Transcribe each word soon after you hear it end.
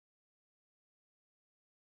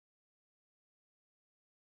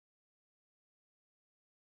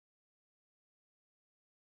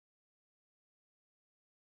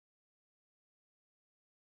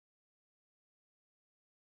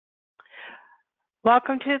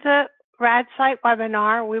Welcome to the RadSite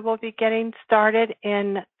webinar. We will be getting started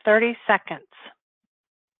in 30 seconds.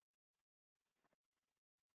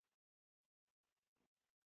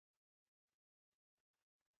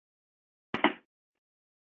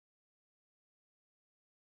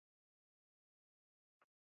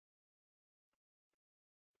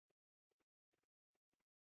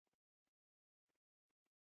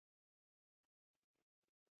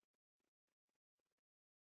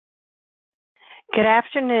 Good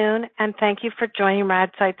afternoon, and thank you for joining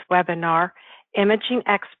RadSite's webinar, Imaging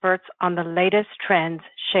Experts on the Latest Trends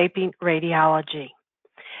Shaping Radiology.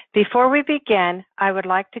 Before we begin, I would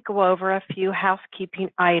like to go over a few housekeeping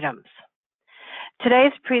items.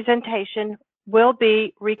 Today's presentation will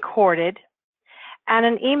be recorded, and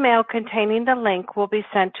an email containing the link will be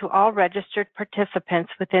sent to all registered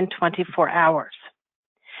participants within 24 hours.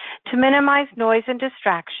 To minimize noise and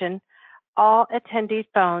distraction, all attendee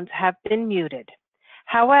phones have been muted.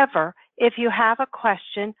 However, if you have a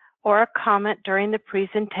question or a comment during the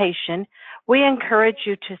presentation, we encourage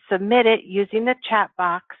you to submit it using the chat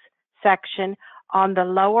box section on the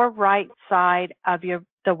lower right side of the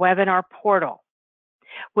webinar portal.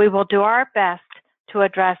 We will do our best to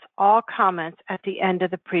address all comments at the end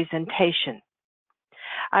of the presentation.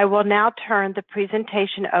 I will now turn the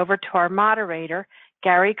presentation over to our moderator,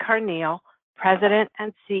 Gary Carneal, President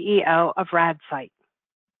and CEO of RadSite.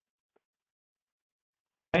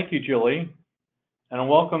 Thank you, Julie, and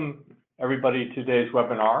welcome everybody to today's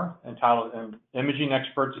webinar entitled Imaging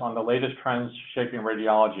Experts on the Latest Trends Shaping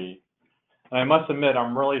Radiology. And I must admit,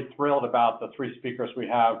 I'm really thrilled about the three speakers we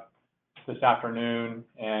have this afternoon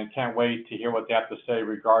and can't wait to hear what they have to say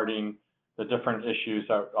regarding the different issues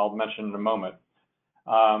that I'll mention in a moment.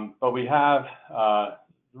 But we have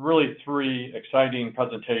really three exciting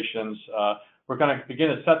presentations. We're going to begin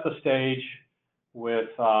to set the stage with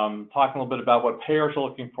talking a little bit about what payers are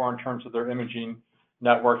looking for in terms of their imaging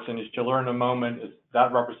networks. And as you'll learn in a moment,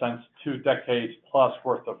 that represents 2 decades plus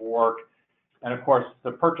worth of work. And of course,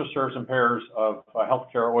 the purchasers and payers of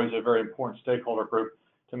healthcare are always a very important stakeholder group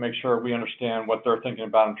to make sure we understand what they're thinking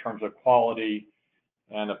about in terms of quality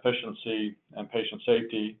and efficiency and patient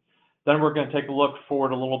safety. Then we're going to take a look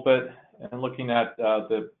forward a little bit and looking at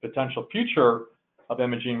the potential future of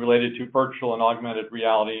imaging related to virtual and augmented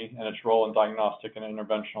reality and its role in diagnostic and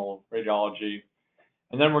interventional radiology.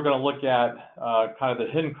 And then we're going to look at kind of the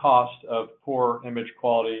hidden cost of poor image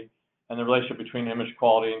quality and the relationship between image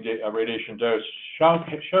quality and radiation dose,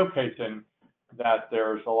 showcasing that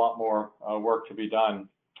there's a lot more work to be done.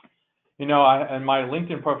 You know, in my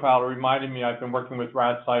LinkedIn profile, it reminded me I've been working with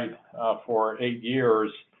RadSite for 8 years.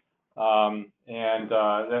 As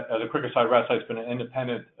a quick aside, RadSite's been an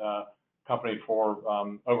independent company for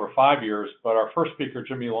over 5 years, but our first speaker,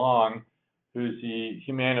 Jimmy Long, who's the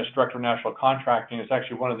Humana Director of National Contracting, is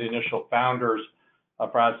actually one of the initial founders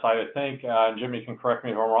of RadSite, I think. Jimmy can correct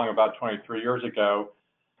me if I'm wrong, about 23 years ago.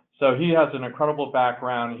 So he has an incredible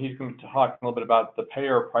background. He's going to talk a little bit about the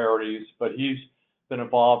payer priorities, but he's been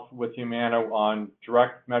involved with Humana on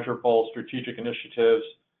direct, measurable, strategic initiatives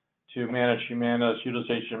to manage Humana's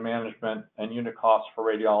utilization management and unit costs for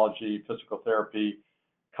radiology, physical therapy,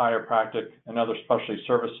 chiropractic, and other specialty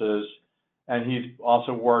services. And he's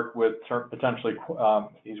also worked with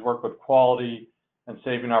he's worked with quality and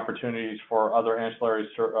saving opportunities for other ancillary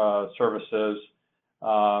services,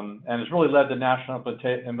 and has really led the national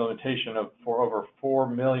implementation for over 4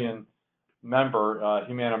 million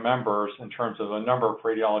Humana members in terms of a number of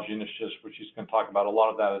radiology initiatives, which he's going to talk about. A lot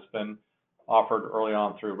of that has been offered early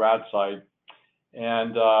on through RadSite.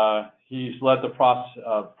 And he's led the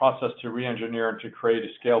process to re-engineer and to create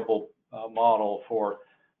a scalable model for,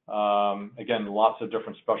 again, lots of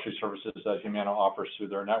different specialty services that Humana offers through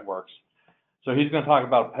their networks. So he's going to talk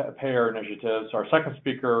about payer initiatives. Our second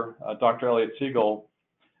speaker, Dr. Eliot Siegel,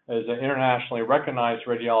 is an internationally recognized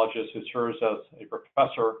radiologist who serves as a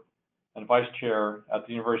professor and vice chair at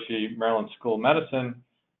the University of Maryland School of Medicine,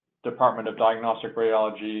 Department of Diagnostic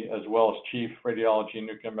Radiology, as well as Chief Radiology and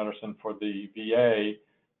Nuclear Medicine for the VA,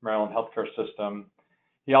 Maryland Healthcare System.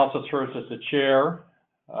 He also serves as the chair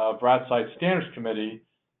of RadSite Standards Committee,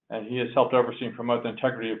 and he has helped oversee and promote the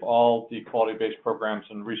integrity of all the quality-based programs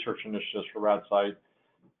and research initiatives for RadSite.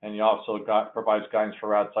 And he also provides guidance for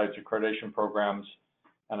RadSite's accreditation programs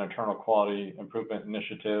and internal quality improvement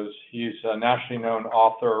initiatives. He's a nationally known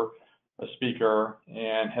author, a speaker,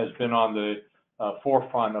 and has been on the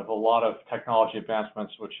forefront of a lot of technology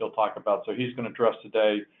advancements, which he'll talk about. So he's going to address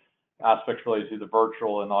today aspects related to the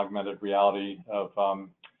virtual and augmented reality of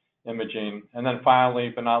imaging. And then finally,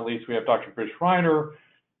 but not least, we have Dr. Reiner,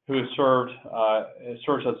 who has serves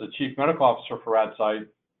as the Chief Medical Officer for RadSite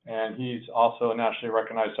and he's also a nationally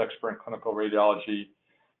recognized expert in clinical radiology.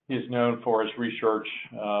 He's known for his research,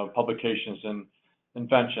 publications, and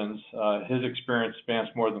inventions. His experience spans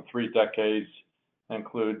more than 3 decades,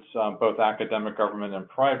 includes both academic, government, and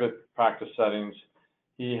private practice settings.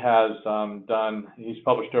 He's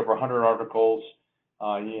published over 100 articles.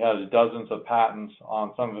 He has dozens of patents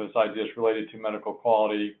on some of his ideas related to medical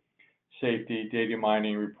quality, safety, data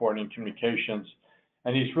mining, reporting, communications.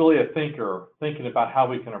 And he's really a thinker, thinking about how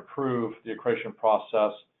we can improve the accreditation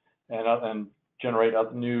process and generate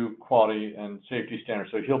new quality and safety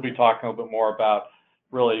standards. So he'll be talking a little bit more about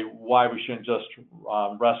really why we shouldn't just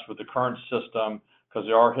rest with the current system, because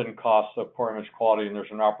there are hidden costs of poor image quality, and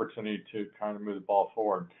there's an opportunity to kind of move the ball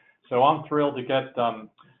forward. So I'm thrilled to get the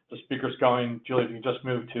speakers going. Julie, if you can just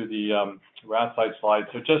move to the RadSite slide.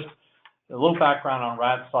 So just a little background on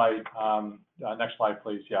RadSite. Next slide,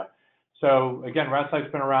 please. Yeah. So again, RadSite's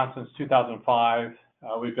been around since 2005.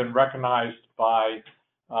 We've been recognized by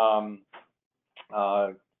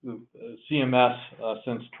CMS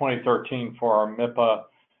since 2013 for our MIPA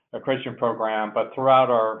accreditation program, but throughout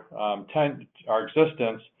our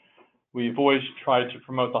existence, we've always tried to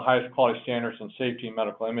promote the highest quality standards in safety and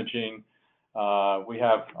medical imaging. We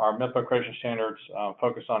have our MIPA accreditation standards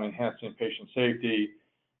focus on enhancing patient safety,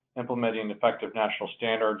 implementing effective national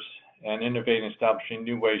standards, and innovating and establishing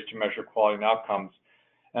new ways to measure quality and outcomes.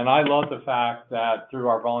 And I love the fact that through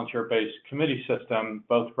our volunteer-based committee system,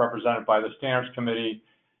 both represented by the Standards Committee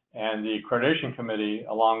and the Accreditation Committee,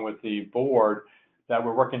 along with the board, that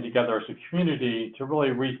we're working together as a community to really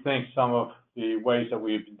rethink some of the ways that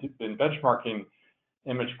we've been benchmarking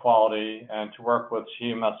image quality and to work with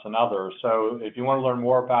CMS and others. So if you want to learn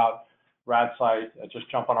more about RadSite, just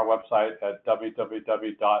jump on our website at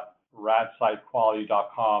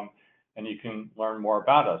www.radsitequality.com and you can learn more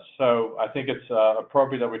about us. So I think it's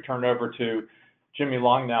appropriate that we turn it over to Jimmy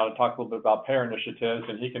Long now to talk a little bit about payer initiatives,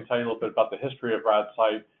 and he can tell you a little bit about the history of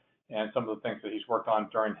RadSite and some of the things that he's worked on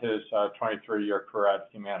during his 23-year career at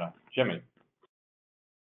Humana. Jimmy.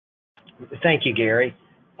 Thank you, Gary.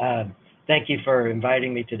 Thank you for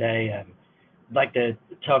inviting me today. I'd like to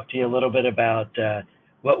talk to you a little bit about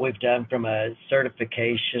what we've done from a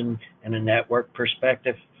certification and a network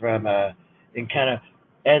perspective and kind of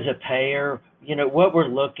as a payer, what we're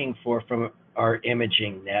looking for from our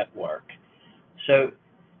imaging network. So,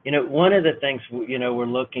 one of the things, we're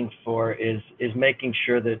looking for is making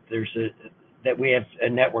sure that that we have a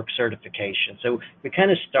network certification. So we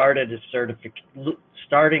kind of started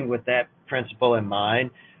starting with that principle in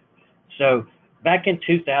mind. So back in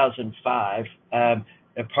 2005, I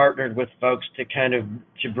partnered with folks to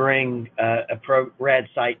bring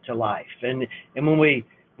RadSite to life. And when we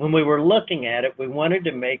were looking at it, we wanted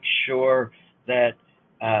to make sure that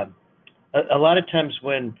a lot of times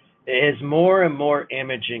as more and more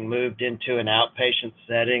imaging moved into an outpatient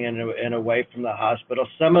setting and away from the hospital,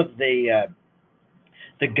 some of the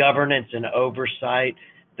governance and oversight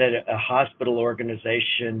that a hospital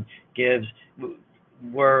organization gives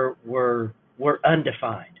were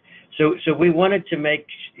undefined. So we wanted to make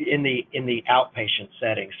in the outpatient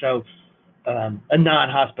setting, so a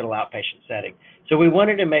non-hospital outpatient setting. So we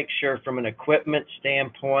wanted to make sure from an equipment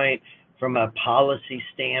standpoint, from a policy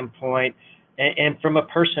standpoint, and from a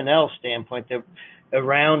personnel standpoint, that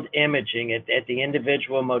around imaging at the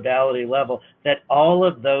individual modality level, that all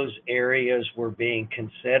of those areas were being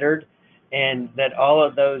considered and that all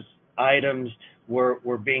of those items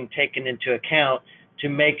were being taken into account to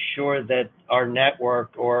make sure that our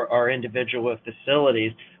network or our individual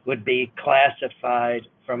facilities would be classified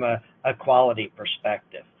from a quality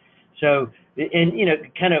perspective. So, and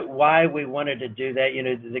kind of why we wanted to do that,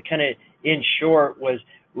 the kind of in short was,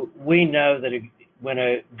 we know that when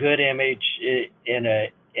a good image and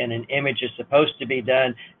an image is supposed to be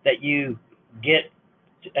done, that you get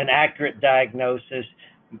an accurate diagnosis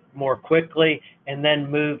more quickly and then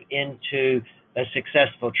move into a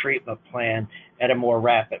successful treatment plan at a more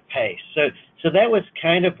rapid pace. So that was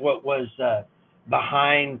kind of what was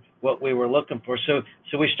behind what we were looking for. So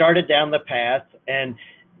we started down the path, and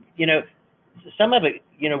some of it,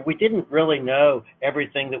 we didn't really know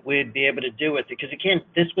everything that we'd be able to do with it, because again,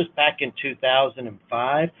 this was back in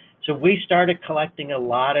 2005. So we started collecting a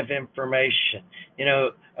lot of information,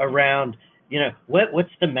 around,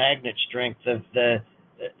 what's the magnet strength of the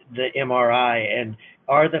MRI, and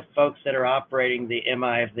are the folks that are operating the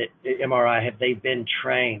MRI, have they been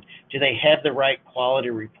trained? Do they have the right quality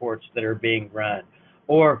reports that are being run?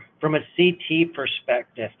 Or from a CT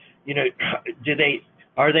perspective,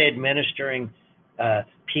 are they administering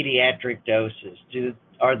pediatric doses?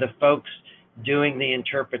 Are the folks doing the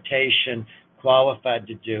interpretation qualified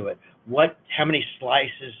to do it? how many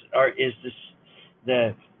slices is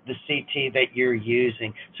the CT that you're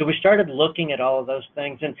using. So we started looking at all of those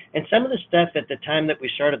things, and some of the stuff at the time that we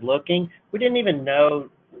started looking, we didn't even know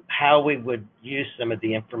how we would use some of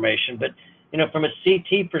the information. But from a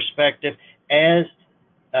CT perspective, as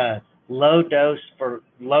low dose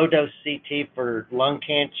CT for lung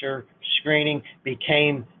cancer screening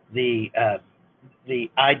became the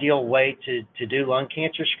ideal way to do lung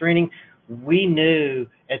cancer screening, we knew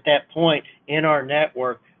at that point in our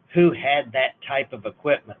network who had that type of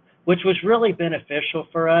equipment, which was really beneficial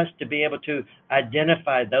for us to be able to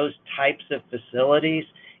identify those types of facilities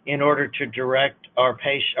in order to direct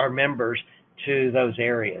our members to those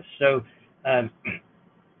areas. So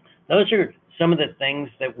those are some of the things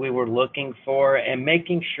that we were looking for, and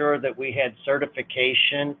making sure that we had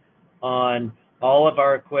certification on all of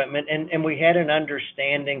our equipment, and we had an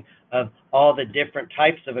understanding of all the different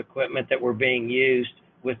types of equipment that were being used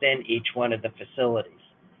within each one of the facilities.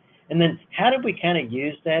 And then how did we kind of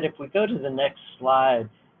use that? If we go to the next slide,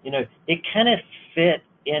 it kind of fit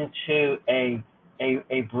into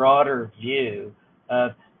a broader view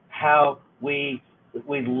of how we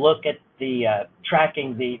look at the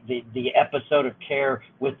tracking the episode of care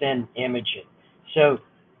within imaging. So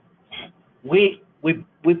we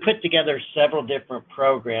put together several different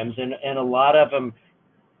programs, and a lot of them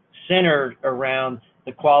centered around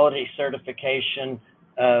the quality certification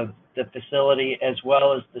of the facility as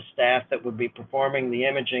well as the staff that would be performing the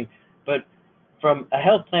imaging. But from a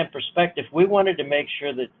health plan perspective, we wanted to make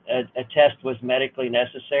sure that a test was medically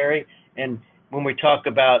necessary. And when we talk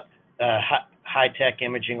about high-tech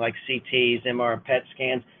imaging like CTs, MR, and PET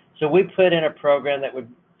scans, so we put in a program that would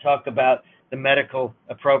talk about the medical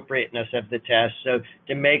appropriateness of the test. So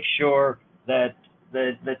to make sure that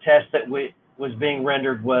the test that was being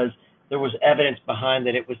rendered there was evidence behind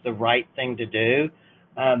that it was the right thing to do.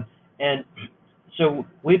 And so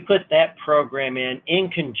we put that program in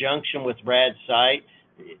conjunction with RadSite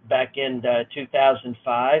back in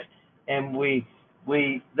 2005, and we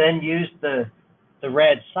then used the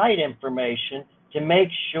RadSite information to make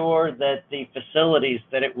sure that the facilities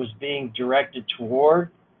that it was being directed toward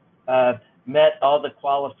met all the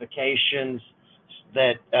qualifications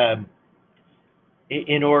that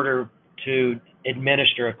in order to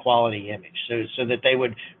administer a quality image, so that they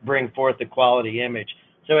would bring forth a quality image.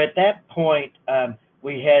 So at that point,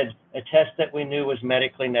 we had a test that we knew was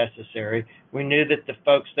medically necessary. We knew that the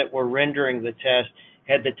folks that were rendering the test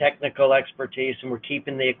had the technical expertise and were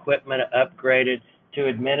keeping the equipment upgraded to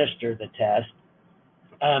administer the test.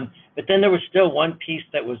 But then there was still one piece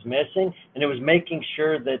that was missing, and it was making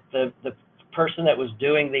sure that the person that was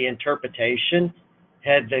doing the interpretation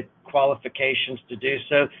had the qualifications to do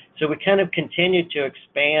so. So we kind of continued to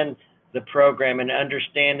expand the program and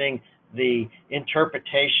understanding the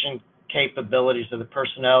interpretation capabilities of the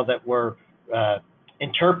personnel that were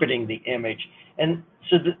interpreting the image. And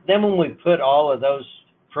so then when we put all of those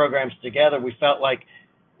programs together, we felt like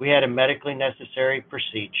we had a medically necessary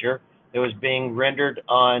procedure that was being rendered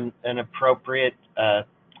on an appropriate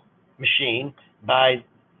machine by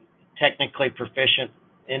technically proficient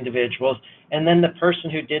individuals. And then the person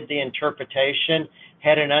who did the interpretation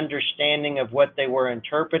had an understanding of what they were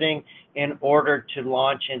interpreting in order to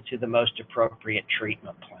launch into the most appropriate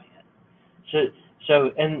treatment plan.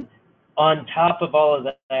 So and on top of all of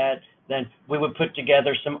that, then we would put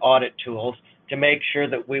together some audit tools to make sure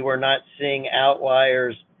that we were not seeing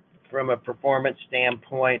outliers from a performance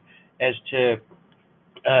standpoint as to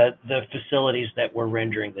the facilities that were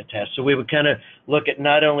rendering the test. So we would kind of look at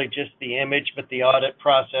not only just the image, but the audit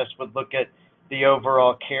process would look at the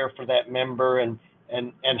overall care for that member and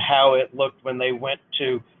how it looked when they went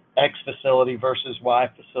to X facility versus Y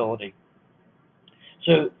facility.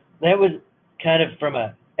 So that was kind of from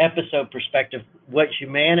a episode perspective what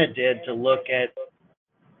Humana did to look at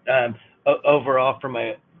overall from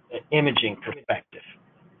a imaging perspective.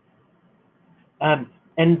 And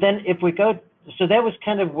then if we go, so that was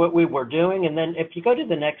kind of what we were doing. And then if you go to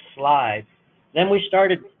the next slide, then we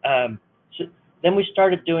started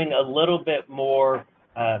doing a little bit more,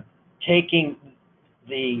 taking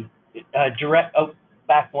the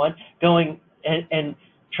going and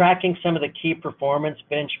tracking some of the key performance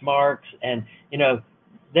benchmarks. And,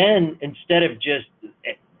 then instead of just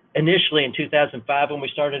initially in 2005, when we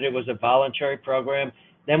started, it was a voluntary program.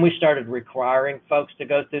 Then we started requiring folks to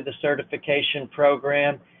go through the certification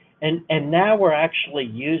program. And now we're actually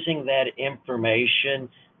using that information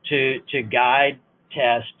to guide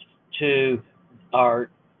test to our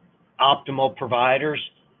optimal providers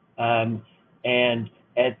and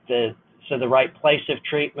at the right place of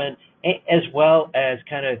treatment, as well as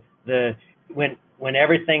kind of when when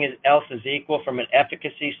everything else is equal from an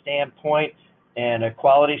efficacy standpoint and a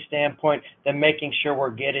quality standpoint, then making sure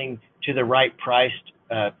we're getting to the right priced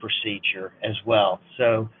procedure as well.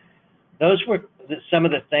 So those were some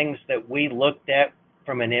of the things that we looked at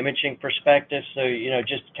from an imaging perspective. So,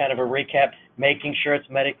 just kind of a recap, making sure it's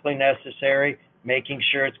medically necessary, making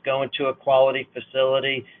sure it's going to a quality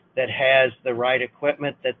facility that has the right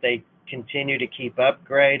equipment that they continue to keep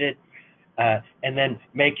upgraded, and then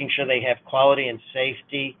making sure they have quality and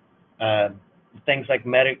safety, things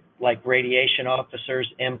like radiation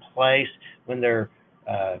officers in place when they're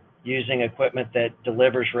using equipment that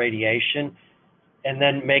delivers radiation, and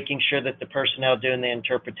then making sure that the personnel doing the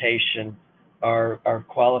interpretation are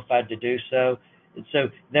qualified to do so. And so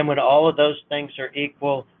then when all of those things are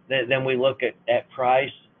equal, then we look at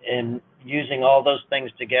price, and using all those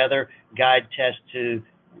things together, guide test to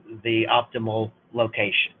the optimal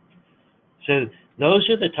location. So those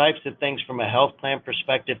are the types of things from a health plan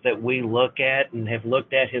perspective that we look at and have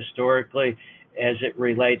looked at historically as it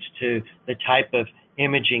relates to the type of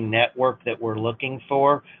imaging network that we're looking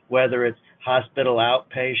for, whether it's hospital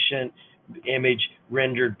outpatient, image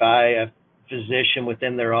rendered by a physician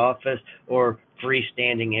within their office, or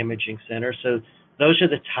freestanding imaging center. So those are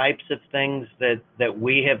the types of things that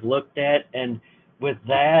we have looked at. And with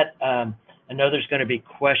that, I know there's going to be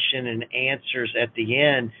question and answers at the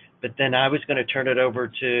end, but then I was going to turn it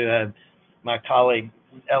over to my colleague,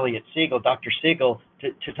 Eliot Siegel, Dr. Siegel,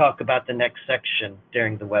 to talk about the next section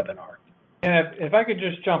during the webinar. And if I could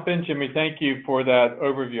just jump in, Jimmy, thank you for that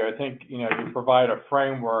overview. I think, you provide a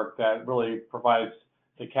framework that really provides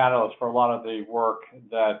the catalyst for a lot of the work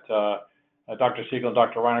that Dr. Siegel and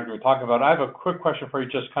Dr. Reiner are going to be talking about. I have a quick question for you,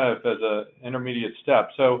 just kind of as an intermediate step.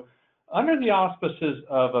 So under the auspices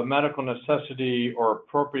of a medical necessity or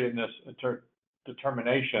appropriateness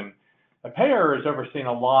determination, a payer is overseeing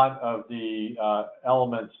a lot of the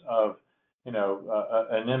elements of,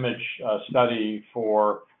 an image study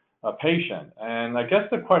for a patient. And I guess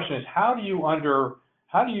the question is, you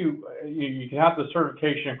can have the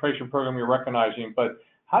certification and creation program you're recognizing, but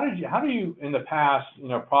how do you in the past,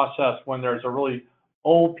 process when there's a really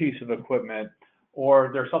old piece of equipment, or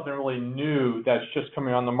there's something really new that's just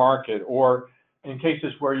coming on the market, or in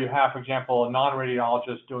cases where you have, for example, a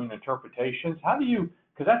non-radiologist doing interpretations? How do you,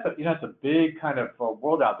 because that's a big kind of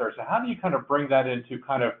world out there. So how do you kind of bring that into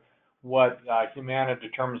kind of what Humana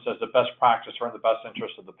determines as the best practice or in the best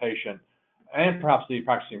interest of the patient and perhaps the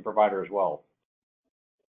practicing provider as well?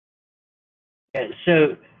 Yeah,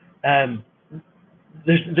 so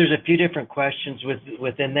there's a few different questions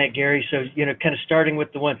within that, Gary. So, kind of starting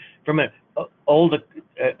with the one from an old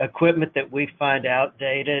equipment that we find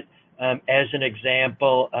outdated, as an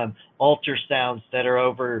example, ultrasounds that are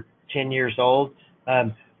over 10 years old,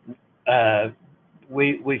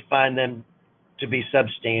 we find them to be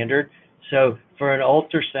substandard. So for an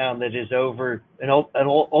ultrasound that is over, an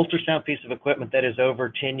ultrasound piece of equipment that is over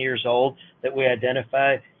 10 years old that we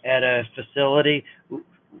identify at a facility,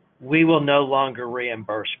 we will no longer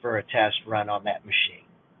reimburse for a test run on that machine.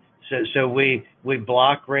 So we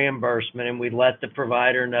block reimbursement, and we let the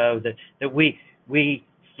provider know that we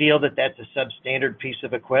feel that that's a substandard piece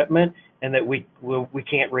of equipment, and that we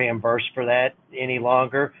can't reimburse for that any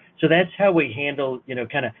longer. So that's how we handle,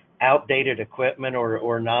 kind of outdated equipment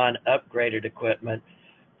or non-upgraded equipment.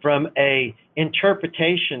 From a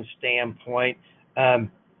interpretation standpoint,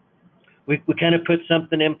 we kind of put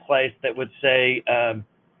something in place that would say kind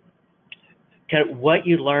of what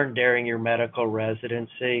you learned during your medical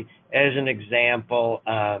residency. As an example,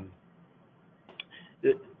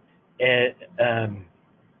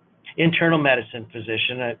 internal medicine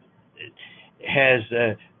physician has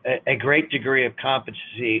a great degree of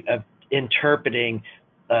competency of interpreting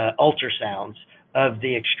ultrasounds of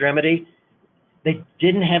the extremity. They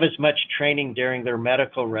didn't have as much training during their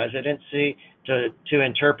medical residency to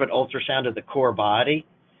interpret ultrasound of the core body.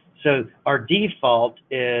 So our default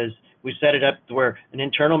is we set it up to where an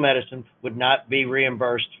internal medicine would not be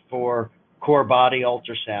reimbursed for core body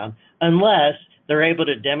ultrasound unless they're able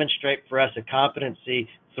to demonstrate for us a competency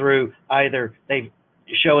through either they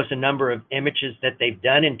show us a number of images that they've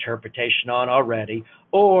done interpretation on already,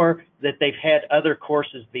 or that they've had other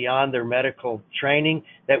courses beyond their medical training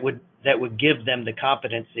that would give them the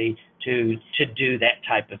competency to do that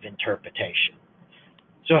type of interpretation.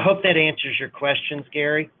 So I hope that answers your questions,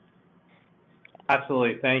 Gary.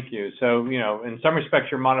 Absolutely, thank you. So, in some respects,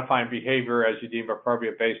 you're modifying behavior as you deem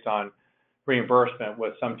appropriate based on reimbursement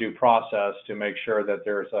with some due process to make sure that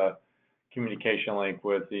there's a communication link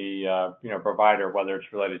with the provider, whether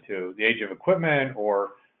it's related to the age of equipment or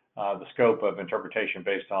the scope of interpretation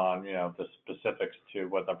based on, the specifics to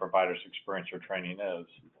what the provider's experience or training is.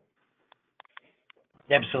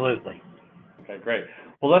 Absolutely. Okay, great.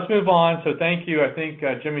 Well, let's move on. So thank you. I think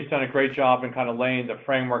Jimmy's done a great job in kind of laying the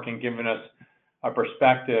framework and giving us a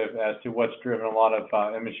perspective as to what's driven a lot of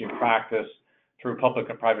imaging practice through public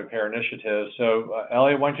and private payer initiatives. So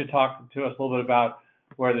Eliot, why don't you talk to us a little bit about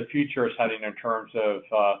where the future is heading in terms of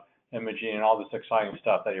imaging and all this exciting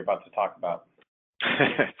stuff that you're about to talk about?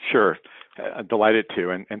 Sure. Delighted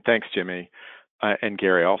to, and thanks, Jimmy, and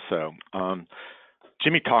Gary also.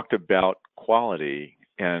 Jimmy talked about quality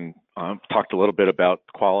and talked a little bit about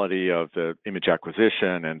quality of the image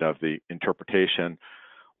acquisition and of the interpretation.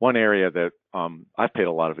 One area that I've paid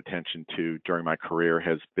a lot of attention to during my career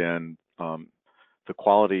has been the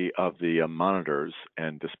quality of the monitors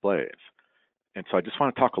and displays. And so I just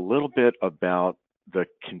want to talk a little bit about the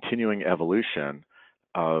continuing evolution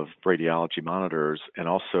of radiology monitors and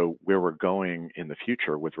also where we're going in the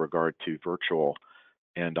future with regard to virtual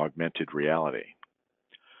and augmented reality.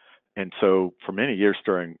 And so for many years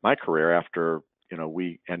during my career, after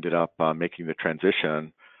we ended up making the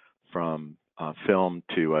transition from film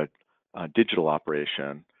to a digital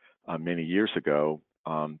operation many years ago,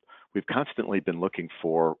 we've constantly been looking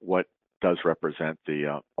for what does represent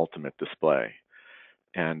the ultimate display.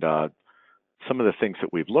 And some of the things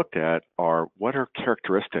that we've looked at are what are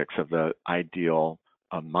characteristics of the ideal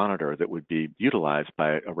monitor that would be utilized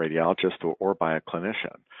by a radiologist or by a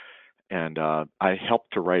clinician. And I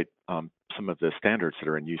helped to write some of the standards that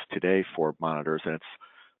are in use today for monitors, and it's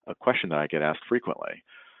a question that I get asked frequently.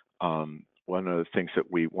 One of the things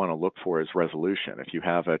that we want to look for is resolution. If you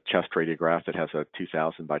have a chest radiograph that has a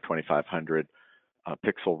 2000 by 2500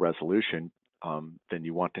 pixel resolution, then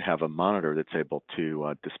you want to have a monitor that's able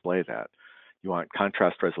to display that. You want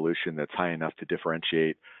contrast resolution that's high enough to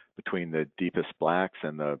differentiate between the deepest blacks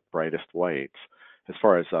and the brightest whites. As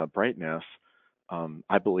far as brightness,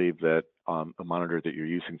 I believe that a monitor that you're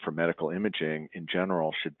using for medical imaging in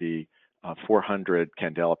general should be 400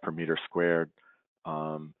 candela per meter squared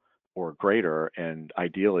or greater, and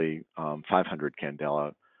ideally 500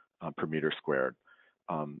 candela per meter squared.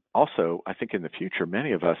 Also, I think in the future,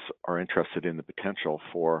 many of us are interested in the potential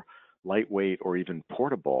for lightweight or even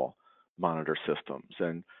portable monitor systems.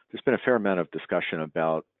 And there's been a fair amount of discussion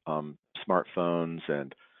about smartphones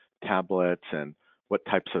and tablets and what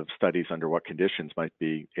types of studies under what conditions might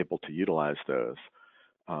be able to utilize those.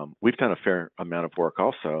 We've done a fair amount of work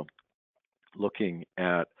also looking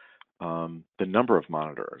at the number of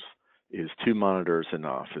monitors. Is 2 monitors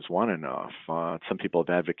enough? Is 1 enough? Some people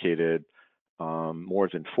have advocated more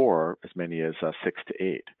than 4, as many as 6 to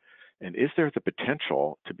 8. And is there the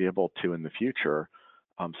potential to be able to, in the future,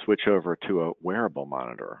 switch over to a wearable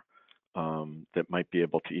monitor that might be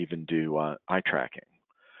able to even do eye tracking?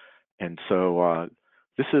 And so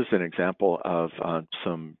this is an example of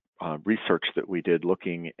some research that we did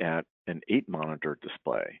looking at an 8-monitor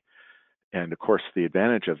display. And of course, the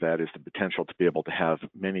advantage of that is the potential to be able to have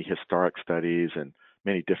many historic studies and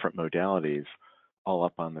many different modalities all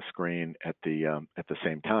up on the screen at the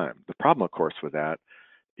same time. The problem, of course, with that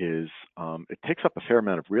is it takes up a fair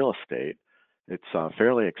amount of real estate. It's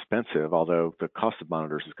fairly expensive, although the cost of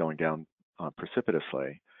monitors is going down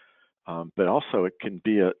precipitously. But also it can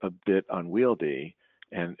be a bit unwieldy,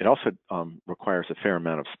 and it also requires a fair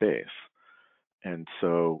amount of space. And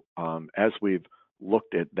so as we've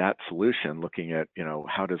looked at that solution, looking at,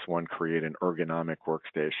 how does one create an ergonomic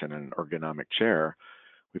workstation and an ergonomic chair,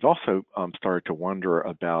 we've also started to wonder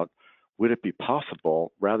about, would it be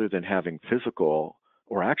possible, rather than having physical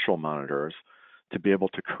or actual monitors, to be able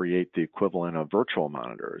to create the equivalent of virtual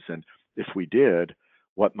monitors? And if we did,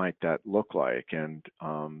 what might that look like? And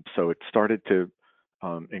so it started to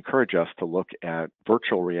encourage us to look at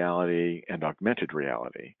virtual reality and augmented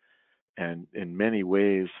reality. And in many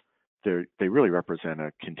ways, they really represent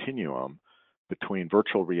a continuum between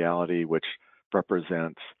virtual reality, which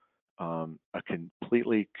represents a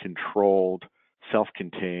completely controlled,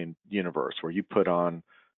 self-contained universe where you put on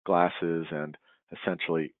glasses and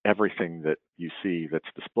essentially everything that you see that's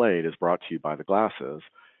displayed is brought to you by the glasses.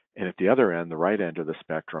 And at the other end, the right end of the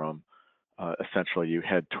spectrum, essentially you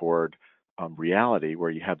head toward reality, where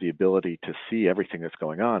you have the ability to see everything that's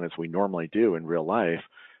going on as we normally do in real life,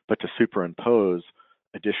 but to superimpose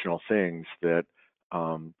additional things that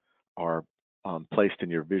are placed in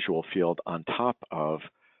your visual field on top of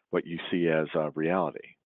what you see as reality.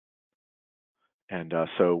 And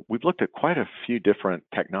so we've looked at quite a few different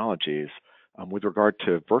technologies. With regard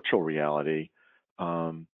to virtual reality,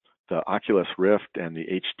 the Oculus Rift and the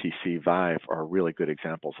HTC Vive are really good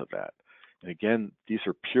examples of that. And again, these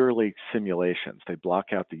are purely simulations. They block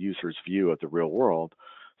out the user's view of the real world,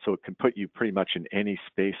 so it can put you pretty much in any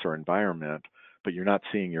space or environment, but you're not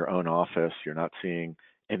seeing your own office, you're not seeing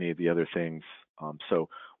any of the other things. So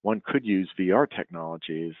one could use VR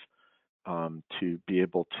technologies to be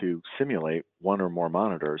able to simulate one or more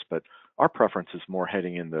monitors, but our preference is more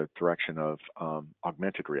heading in the direction of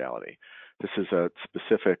augmented reality. This is a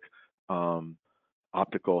specific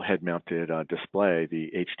optical head-mounted display,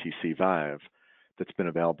 the HTC Vive, that's been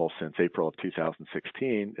available since April of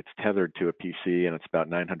 2016. It's tethered to a PC, and it's about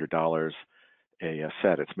 $900 a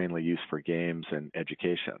set. It's mainly used for games and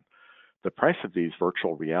education. The price of these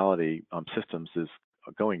virtual reality systems is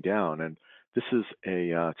going down, and this is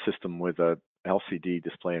a system with a LCD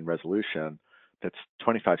display and resolution that's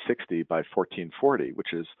 2560 by 1440,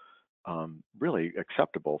 which is really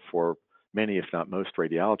acceptable for many, if not most,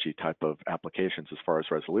 radiology type of applications as far as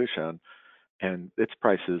resolution. And its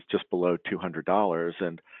price is just below $200.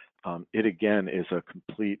 And it again is a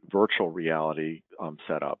complete virtual reality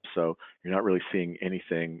setup. So you're not really seeing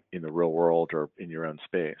anything in the real world or in your own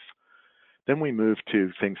space. Then we move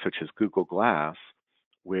to things such as Google Glass,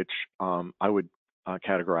 which I would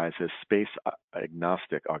categorize as space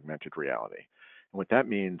agnostic augmented reality. And what that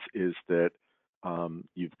means is that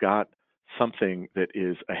you've got something that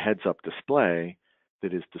is a heads-up display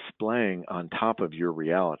that is displaying on top of your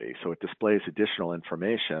reality. So it displays additional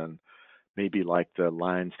information, maybe like the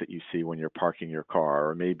lines that you see when you're parking your car,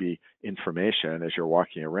 or maybe information as you're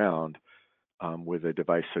walking around with a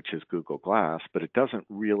device such as Google Glass, but it doesn't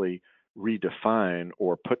really redefine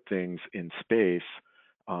or put things in space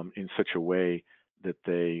in such a way that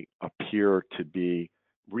they appear to be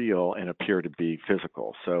real and appear to be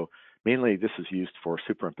physical. So mainly this is used for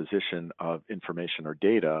superimposition of information or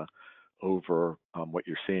data over what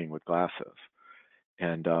you're seeing with glasses.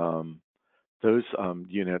 And those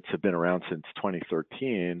units have been around since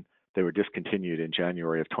 2013. They were discontinued in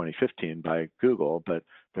January of 2015 by Google, but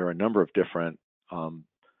there are a number of different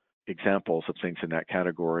examples of things in that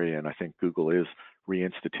category, and I think Google is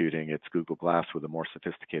reinstituting its Google Glass with a more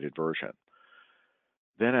sophisticated version.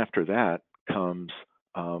 Then after that comes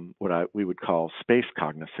what we would call space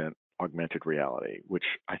cognizant augmented reality, which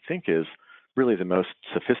I think is really the most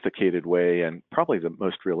sophisticated way and probably the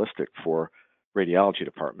most realistic for radiology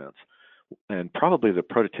departments. And probably the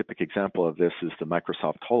prototypic example of this is the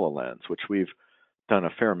Microsoft HoloLens, which we've done a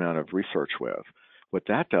fair amount of research with. What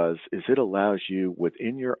that does is it allows you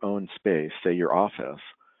within your own space, say your office,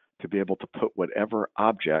 to be able to put whatever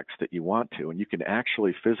objects that you want to. And you can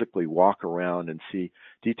actually physically walk around and see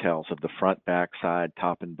details of the front, back, side,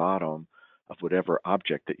 top, and bottom of whatever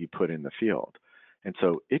object that you put in the field. And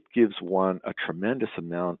so it gives one a tremendous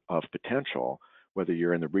amount of potential, whether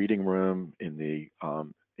you're in the reading room, in the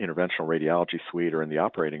interventional radiology suite, or in the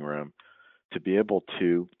operating room, to be able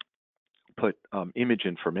to put image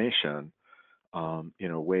information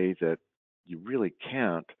in a way that you really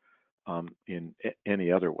can't in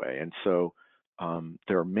any other way. And so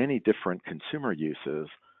there are many different consumer uses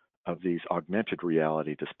of these augmented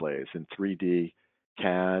reality displays in 3D,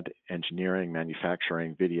 CAD, engineering,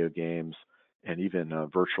 manufacturing, video games, and even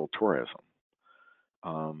virtual tourism.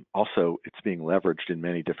 Also, it's being leveraged in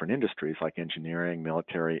many different industries like engineering,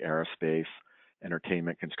 military, aerospace,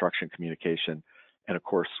 entertainment, construction, communication, and of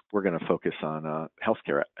course, we're going to focus on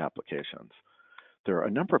healthcare applications. There are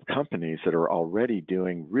a number of companies that are already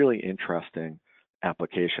doing really interesting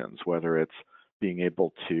applications, whether it's being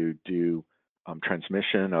able to do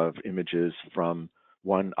transmission of images from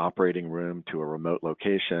one operating room to a remote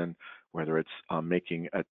location, whether it's making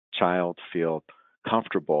a child feel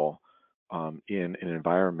comfortable in an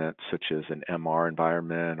environment such as an MR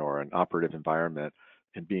environment or an operative environment,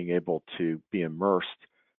 and being able to be immersed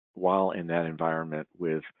while in that environment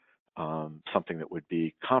with something that would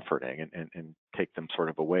be comforting and take them sort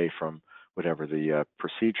of away from whatever the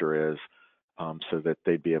procedure is, so that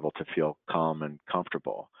they'd be able to feel calm and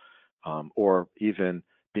comfortable. Or even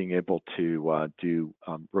being able to do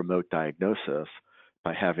remote diagnosis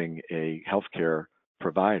by having a healthcare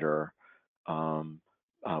provider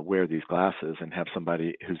wear these glasses and have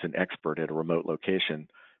somebody who's an expert at a remote location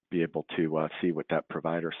be able to see what that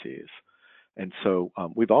provider sees. And so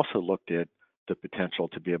we've also looked at the potential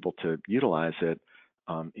to be able to utilize it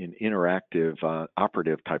in interactive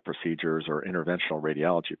operative type procedures or interventional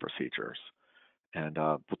radiology procedures. And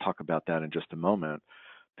we'll talk about that in just a moment.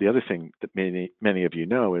 The other thing that many of you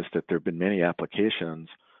know is that there have been many applications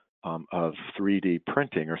of 3D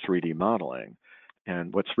printing or 3D modeling.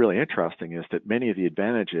 And what's really interesting is that many of the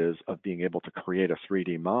advantages of being able to create a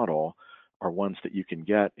 3D model are ones that you can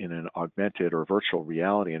get in an augmented or virtual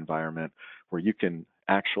reality environment, where you can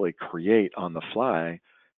actually create on the fly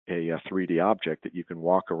a 3D object that you can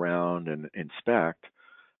walk around and inspect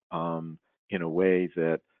in a way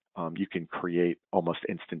that you can create almost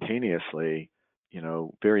instantaneously,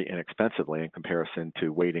 very inexpensively in comparison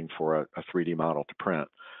to waiting for a 3D model to print.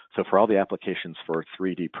 So for all the applications for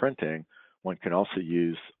 3D printing, one can also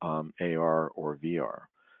use AR or VR.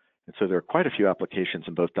 And so there are quite a few applications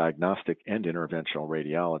in both diagnostic and interventional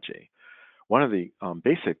radiology. One of the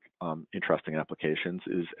basic interesting applications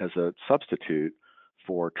is as a substitute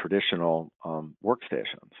for traditional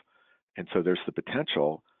workstations. And so there's the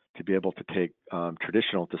potential to be able to take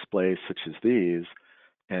traditional displays such as these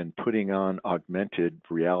and putting on augmented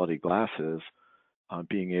reality glasses,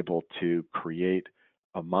 being able to create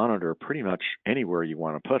a monitor pretty much anywhere you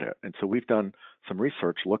want to put it. And so we've done some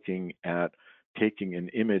research looking at taking an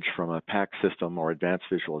image from a PAC system or advanced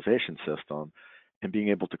visualization system and being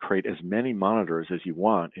able to create as many monitors as you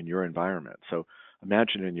want in your environment. So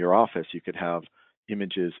imagine in your office, you could have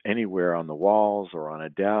images anywhere on the walls or on a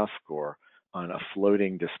desk or on a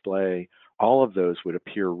floating display. All of those would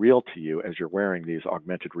appear real to you as you're wearing these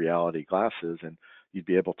augmented reality glasses, and you'd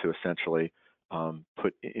be able to essentially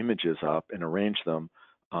put images up and arrange them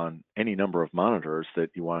on any number of monitors that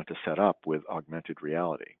you wanted to set up with augmented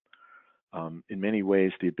reality. In many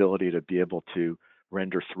ways, the ability to be able to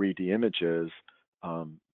render 3D images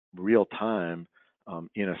real time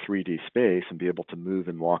in a 3D space and be able to move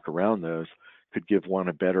and walk around those could give one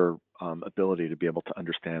a better ability to be able to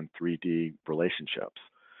understand 3D relationships.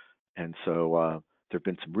 And so there have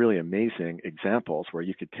been some really amazing examples where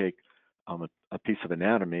you could take a piece of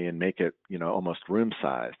anatomy and make it, almost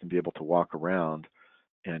room-sized and be able to walk around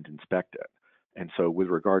and inspect it. And so with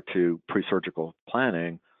regard to pre-surgical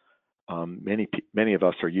planning, many of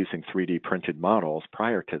us are using 3D printed models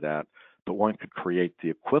prior to that, but one could create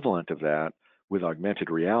the equivalent of that with augmented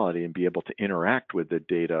reality and be able to interact with the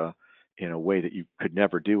data in a way that you could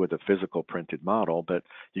never do with a physical printed model, but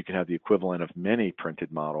you can have the equivalent of many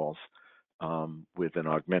printed models with an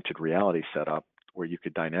augmented reality setup where you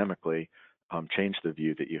could dynamically change the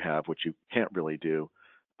view that you have, which you can't really do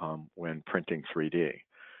when printing 3D.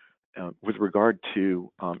 With regard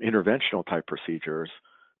to interventional type procedures,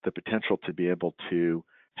 the potential to be able to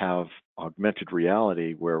have augmented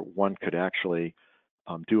reality where one could actually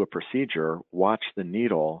do a procedure, watch the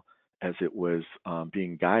needle as it was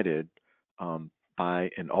being guided by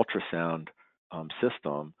an ultrasound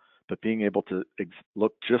system, but being able to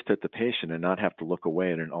look just at the patient and not have to look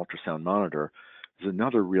away at an ultrasound monitor is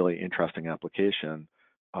another really interesting application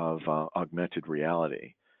of augmented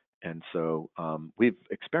reality. And so we've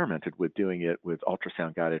experimented with doing it with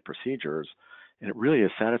ultrasound guided procedures, and it really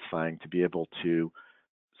is satisfying to be able to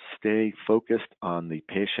stay focused on the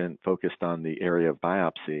patient, focused on the area of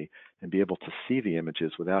biopsy, and be able to see the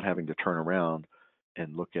images without having to turn around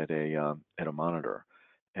and look at a monitor.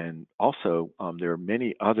 And also, there are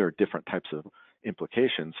many other different types of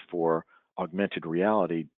implications for augmented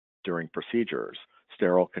reality during procedures,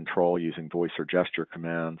 sterile control using voice or gesture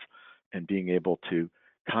commands, and being able to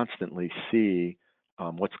constantly see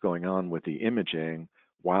what's going on with the imaging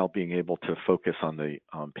while being able to focus on the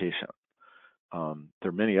patient. There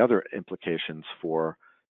are many other implications for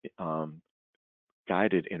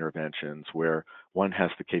guided interventions where one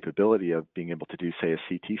has the capability of being able to do, say, a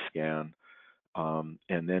CT scan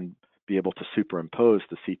and then be able to superimpose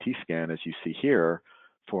the CT scan as you see here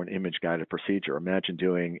for an image-guided procedure. Imagine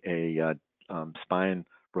doing a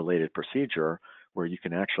spine-related procedure where you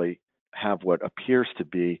can actually have what appears to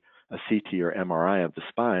be a CT or MRI of the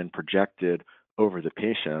spine projected over the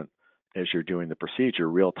patient as you're doing the procedure,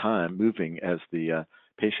 real time, moving as the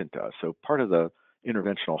patient does. So part of the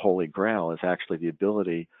interventional holy grail is actually the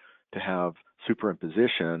ability to have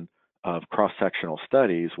superimposition of cross-sectional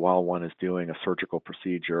studies while one is doing a surgical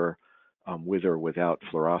procedure with or without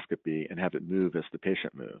fluoroscopy and have it move as the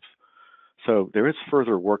patient moves. So there is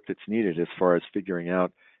further work that's needed as far as figuring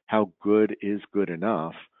out how good is good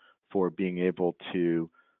enough for being able to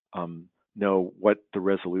know what the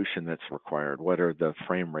resolution that's required, what are the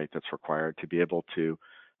frame rate that's required to be able to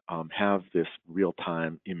have this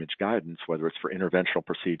real-time image guidance, whether it's for interventional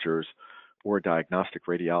procedures or diagnostic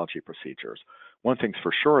radiology procedures. One thing's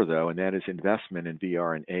for sure, though, and that is investment in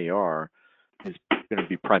VR and AR is going to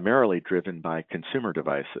be primarily driven by consumer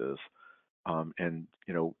devices. And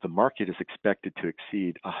the market is expected to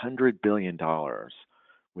exceed $100 billion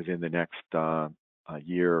within the next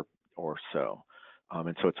year or so.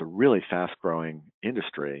 And so it's a really fast-growing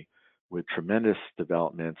industry with tremendous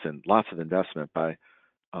developments and lots of investment by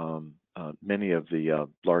many of the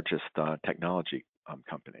largest technology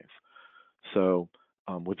companies. So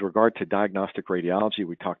With regard to diagnostic radiology,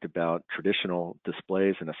 we talked about traditional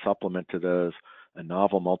displays and a supplement to those, a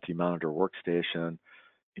novel multi-monitor workstation,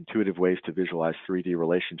 intuitive ways to visualize 3D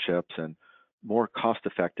relationships, and more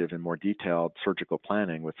cost-effective and more detailed surgical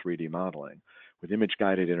planning with 3D modeling. With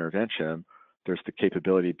image-guided intervention, there's the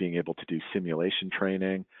capability of being able to do simulation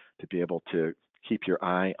training, to be able to keep your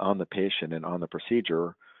eye on the patient and on the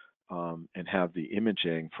procedure, and have the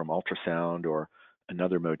imaging from ultrasound or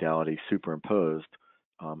another modality superimposed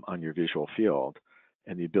on your visual field,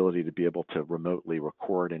 and the ability to be able to remotely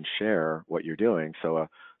record and share what you're doing. So a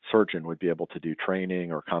surgeon would be able to do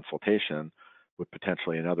training or consultation with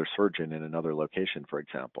potentially another surgeon in another location, for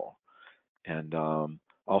example, and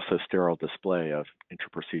also sterile display of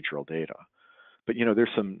interprocedural data. But there's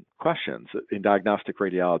some questions in diagnostic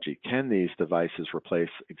radiology. Can these devices replace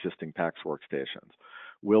existing PACS workstations?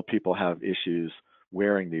 Will people have issues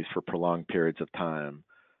wearing these for prolonged periods of time?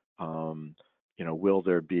 Will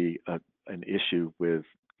there be an issue with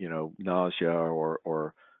nausea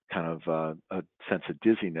or kind of a sense of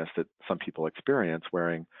dizziness that some people experience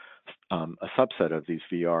wearing a subset of these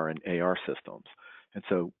VR and AR systems? And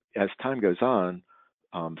so as time goes on,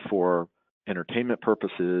 for entertainment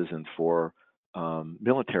purposes and for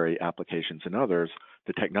military applications and others,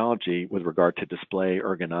 the technology with regard to display,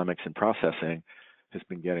 ergonomics, and processing has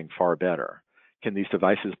been getting far better. Can these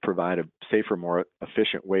devices provide a safer, more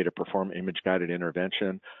efficient way to perform image-guided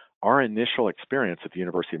intervention? Our initial experience at the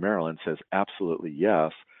University of Maryland says absolutely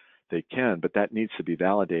yes, they can, but that needs to be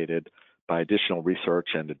validated by additional research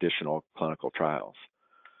and additional clinical trials.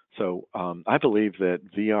 So I believe that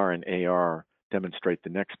VR and AR demonstrate the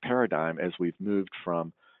next paradigm as we've moved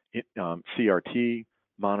from CRT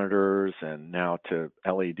monitors and now to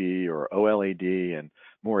LED or OLED and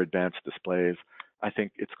more advanced displays. I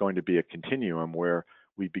think it's going to be a continuum where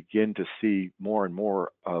we begin to see more and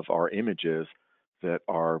more of our images that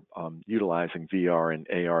are utilizing VR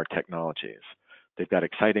and AR technologies. They've got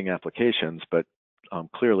exciting applications, but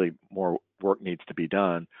clearly more work needs to be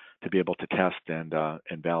done to be able to test and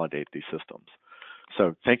validate these systems.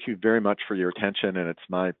 So thank you very much for your attention, and it's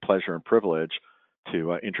my pleasure and privilege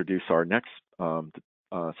to introduce our next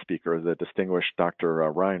speaker, the distinguished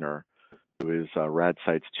Dr. Reiner, who is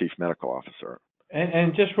RadSite's Chief Medical Officer.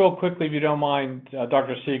 And just real quickly, if you don't mind,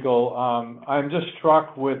 Dr. Siegel, I'm just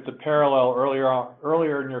struck with the parallel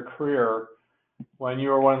earlier in your career when you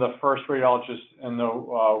were one of the first radiologists in the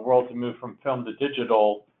world to move from film to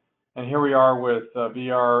digital. And here we are with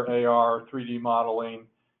VR, AR, 3D modeling.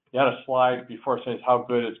 You had a slide before saying how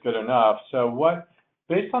good is good enough. So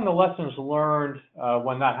based on the lessons learned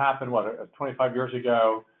when that happened, 25 years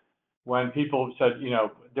ago, when people said,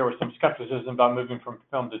 there was some skepticism about moving from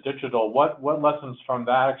film to digital, what lessons from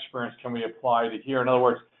that experience can we apply to here? In other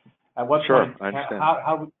words, at what point, I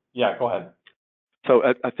understand. Yeah, go ahead. So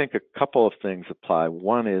I think a couple of things apply.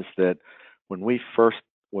 One is that when we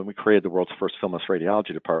created the world's first filmless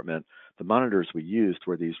radiology department, the monitors we used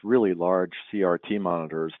were these really large CRT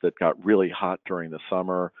monitors that got really hot during the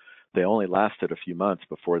summer. They only lasted a few months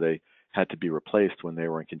before they had to be replaced when they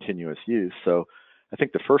were in continuous use. So I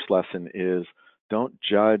think the first lesson is don't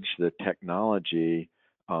judge the technology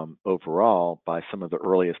overall by some of the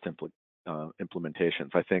earliest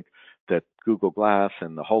implementations. I think that Google Glass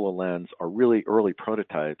and the HoloLens are really early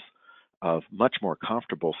prototypes of much more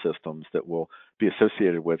comfortable systems that will be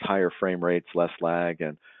associated with higher frame rates, less lag,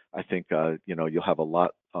 and I think you'll have a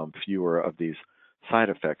lot fewer of these side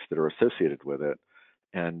effects that are associated with it.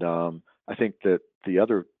 And I think that the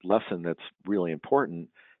other lesson that's really important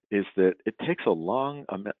is that it takes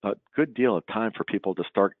a good deal of time for people to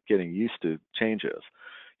start getting used to changes.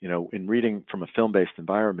 In reading from a film-based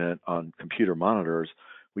environment on computer monitors,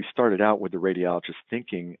 we started out with the radiologist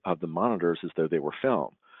thinking of the monitors as though they were film.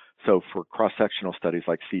 So for cross-sectional studies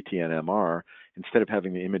like CT and MR, instead of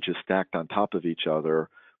having the images stacked on top of each other,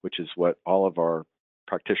 which is what all of our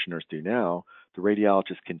practitioners do now, the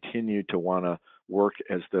radiologists continued to want to work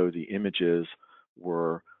as though the images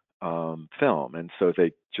were film. And so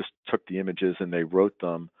they just took the images and they wrote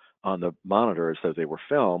them on the monitor as though they were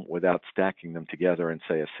film without stacking them together in,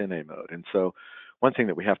 say, a cine mode. And so one thing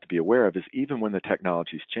that we have to be aware of is even when the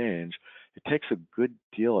technologies change, it takes a good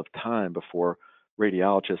deal of time before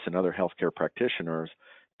radiologists and other healthcare practitioners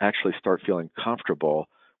actually start feeling comfortable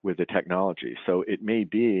with the technology. So it may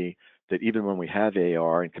be that even when we have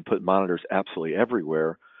AR and can put monitors absolutely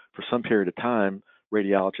everywhere, for some period of time,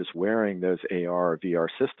 radiologists wearing those AR or VR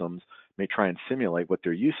systems may try and simulate what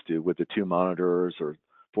they're used to with the 2 monitors or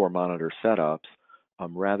 4 monitor setups,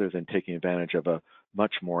 rather than taking advantage of a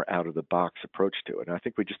much more out-of-the-box approach to it. And I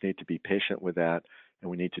think we just need to be patient with that, and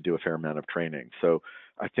we need to do a fair amount of training. So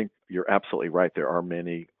I think you're absolutely right. There are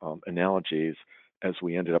many analogies as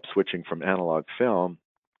we ended up switching from analog film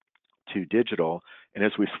to digital, and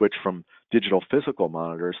as we switch from digital physical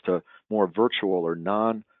monitors to more virtual or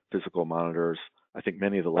non-physical monitors, I think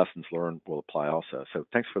many of the lessons learned will apply also. So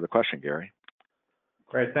thanks for the question, Gary.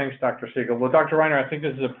 Great, thanks, Dr. Siegel. Well, Dr. Reiner, I think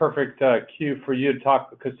this is a perfect cue for you to talk,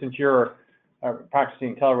 because since you're a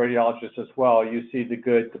practicing teleradiologist as well, you see the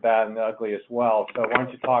good, the bad, and the ugly as well. So why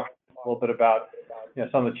don't you talk a little bit about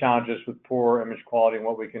some of the challenges with poor image quality and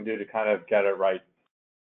what we can do to kind of get it right.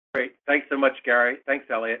 Great. Thanks so much, Gary. Thanks,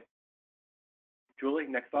 Eliot. Julie,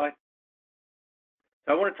 next slide.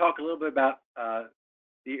 So I want to talk a little bit about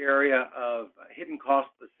the area of hidden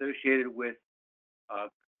costs associated with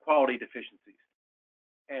quality deficiencies.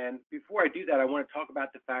 And before I do that, I want to talk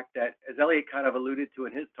about the fact that, as Eliot kind of alluded to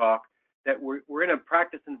in his talk, that we're in a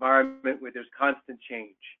practice environment where there's constant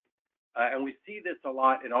change. And we see this a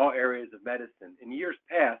lot in all areas of medicine. In years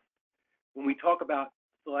past, when we talk about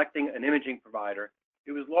selecting an imaging provider,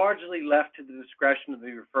 it was largely left to the discretion of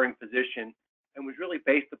the referring physician and was really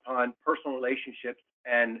based upon personal relationships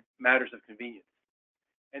and matters of convenience.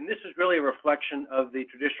 And this is really a reflection of the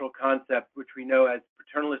traditional concept, which we know as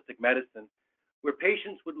paternalistic medicine, where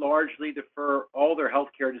patients would largely defer all their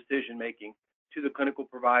healthcare decision-making to the clinical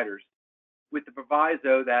providers, with the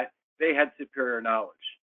proviso that they had superior knowledge.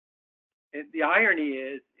 And the irony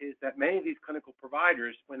is that many of these clinical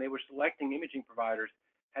providers, when they were selecting imaging providers,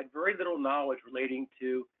 had very little knowledge relating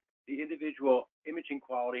to the individual imaging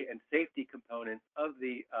quality and safety components of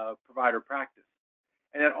the provider practice.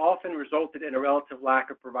 And that often resulted in a relative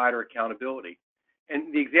lack of provider accountability.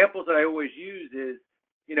 And the examples that I always use is,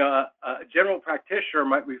 a general practitioner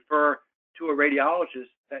might refer to a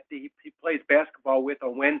radiologist that he plays basketball with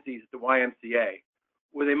on Wednesdays at the YMCA,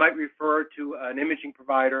 or they might refer to an imaging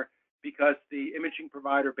provider because the imaging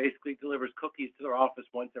provider basically delivers cookies to their office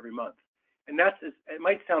once every month. And it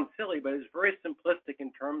might sound silly, but it's very simplistic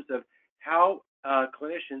in terms of how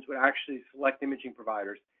clinicians would actually select imaging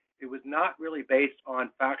providers. It was not really based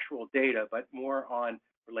on factual data, but more on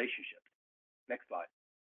relationships. Next slide.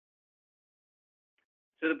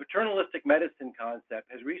 So the paternalistic medicine concept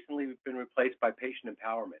has recently been replaced by patient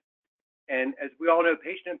empowerment. And as we all know,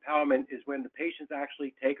 patient empowerment is when the patients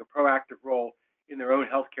actually take a proactive role in their own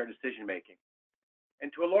healthcare decision-making.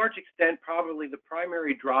 And to a large extent, probably the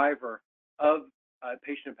primary driver of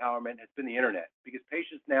patient empowerment has been the internet, because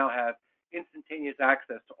patients now have instantaneous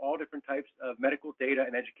access to all different types of medical data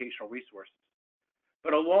and educational resources.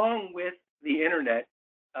 But along with the internet,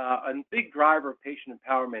 a big driver of patient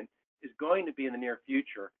empowerment is going to be in the near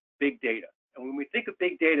future, big data. And when we think of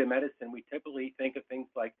big data medicine, we typically think of things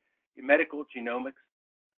like medical genomics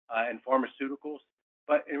and pharmaceuticals.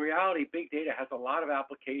 But in reality, big data has a lot of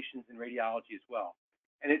applications in radiology as well.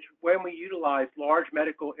 And it's when we utilize large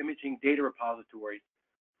medical imaging data repositories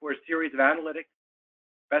for a series of analytics,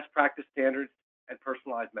 best practice standards, and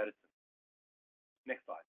personalized medicine. Next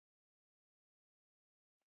slide.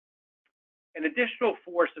 An additional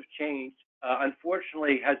force of change,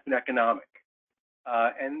 unfortunately, has been economic.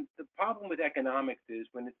 And the problem with economics is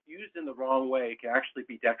when it's used in the wrong way, it can actually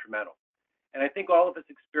be detrimental. And I think all of us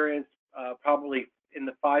experienced probably in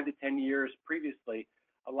the 5 to 10 years previously,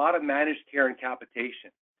 a lot of managed care and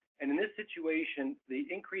capitation. And in this situation, the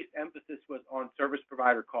increased emphasis was on service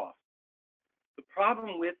provider costs. The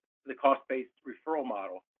problem with the cost-based referral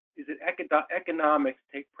model is that economics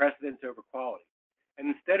take precedence over quality.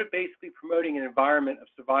 And instead of basically promoting an environment of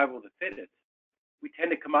survival of the fittest, we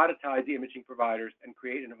tend to commoditize the imaging providers and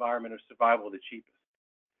create an environment of survival of the cheapest.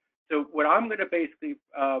 So what I'm going to basically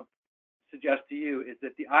suggest to you is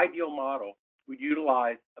that the ideal model would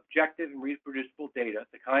utilize objective and reproducible data,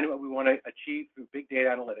 the kind of what we want to achieve through big data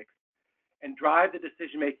analytics, and drive the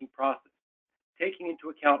decision-making process, taking into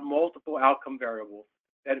account multiple outcome variables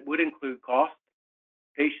that would include cost,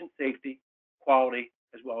 patient safety, quality,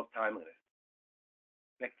 as well as timeliness.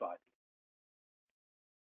 Next slide.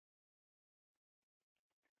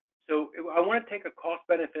 So I want to take a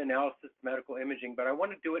cost-benefit analysis of medical imaging, but I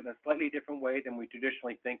want to do it in a slightly different way than we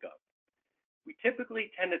traditionally think of. We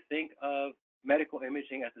typically tend to think of medical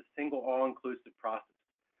imaging as a single all-inclusive process.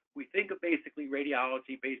 We think of basically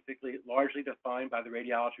radiology largely defined by the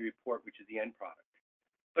radiology report, which is the end product.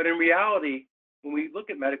 But in reality, when we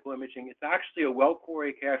look at medical imaging, it's actually a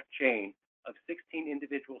well-choreographed chain of 16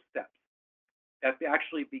 individual steps that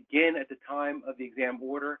actually begin at the time of the exam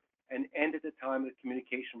order and end at the time of the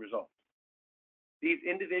communication results. These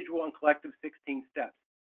individual and collective 16 steps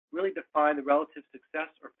really define the relative success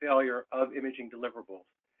or failure of imaging deliverables.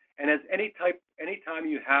 And as anytime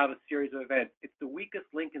you have a series of events, it's the weakest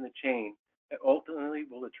link in the chain that ultimately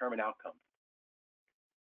will determine outcomes.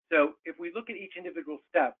 So if we look at each individual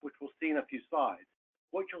step, which we'll see in a few slides,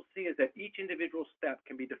 what you'll see is that each individual step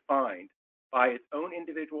can be defined by its own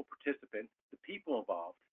individual participants, the people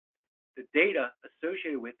involved, the data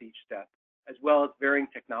associated with each step, as well as varying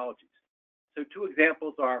technologies. So two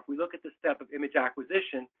examples are, if we look at the step of image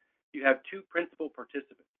acquisition, you have two principal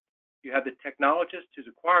participants. You have the technologist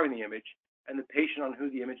who's acquiring the image and the patient on who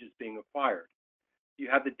the image is being acquired. You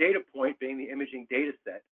have the data point being the imaging data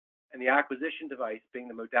set and the acquisition device being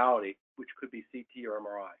the modality, which could be CT or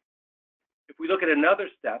MRI. If we look at another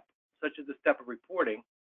step, such as the step of reporting,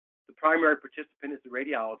 the primary participant is the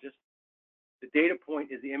radiologist, the data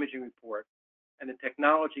point is the imaging report, and the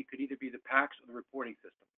technology could either be the PACS or the reporting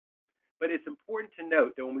system. But it's important to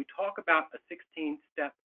note that when we talk about a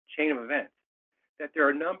 16-step chain of events, that there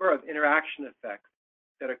are a number of interaction effects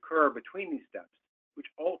that occur between these steps, which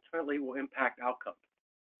ultimately will impact outcomes.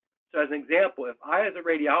 So as an example, if I, as a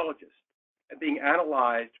radiologist, am being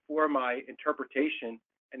analyzed for my interpretation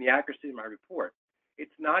and the accuracy of my report,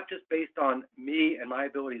 it's not just based on me and my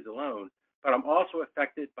abilities alone, but I'm also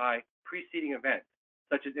affected by preceding events,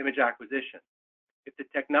 such as image acquisition. If the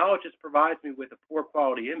technologist provides me with a poor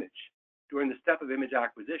quality image during the step of image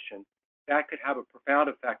acquisition, that could have a profound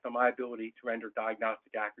effect on my ability to render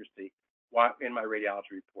diagnostic accuracy in my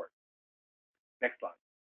radiology report. Next slide.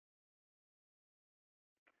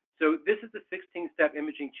 So this is the 16-step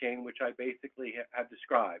imaging chain, which I basically have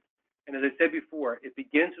described. And as I said before, it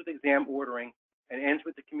begins with exam ordering and ends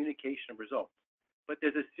with the communication of results. But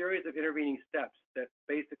there's a series of intervening steps that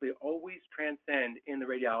basically always transcend in the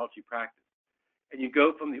radiology practice. And you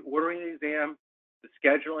go from the ordering of the exam, the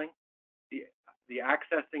scheduling, the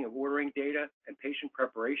accessing of ordering data and patient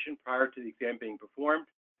preparation prior to the exam being performed,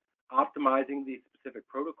 optimizing the specific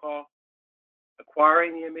protocol,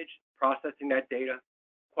 acquiring the image, processing that data,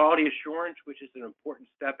 quality assurance, which is an important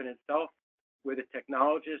step in itself, where the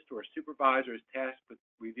technologist or supervisor is tasked with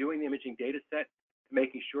reviewing the imaging data set to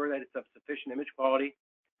making sure that it's of sufficient image quality,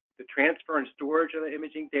 the transfer and storage of the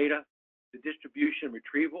imaging data, the distribution and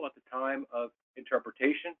retrieval at the time of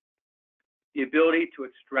interpretation, the ability to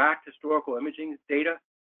extract historical imaging data,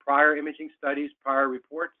 prior imaging studies, prior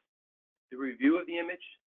reports, the review of the image,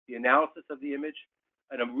 the analysis of the image,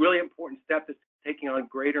 and a really important step that's taking on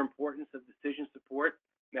greater importance of decision support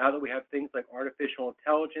now that we have things like artificial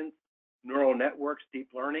intelligence, neural networks, deep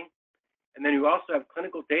learning. And then you also have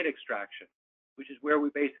clinical data extraction, which is where we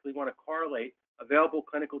basically want to correlate available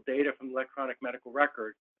clinical data from the electronic medical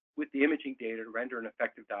record with the imaging data to render an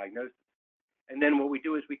effective diagnosis. And then what we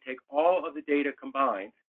do is we take all of the data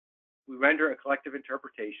combined, we render a collective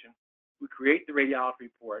interpretation, we create the radiology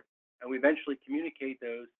report, and we eventually communicate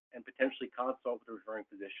those and potentially consult with the referring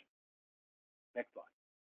physician. Next slide.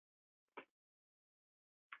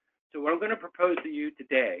 So what I'm going to propose to you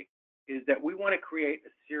today is that we want to create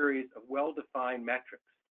a series of well-defined metrics.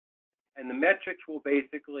 And the metrics will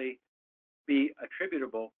basically be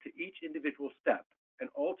attributable to each individual step and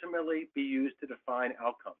ultimately be used to define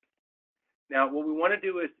outcomes. Now, what we want to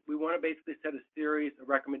do is we want to basically set a series of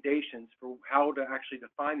recommendations for how to actually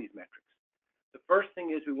define these metrics. The first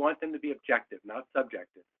thing is we want them to be objective, not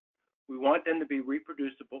subjective. We want them to be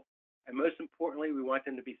reproducible, and most importantly, we want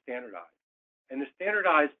them to be standardized. And the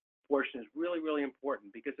standardized portion is really, really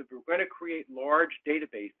important because if we're going to create large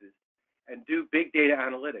databases and do big data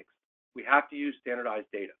analytics, we have to use standardized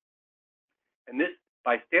data. And this,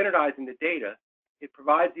 by standardizing the data, it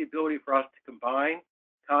provides the ability for us to combine,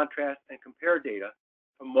 contrast, and compare data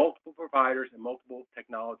from multiple providers and multiple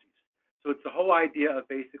technologies. So it's the whole idea of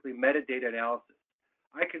basically metadata analysis.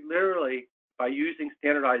 I could literally, by using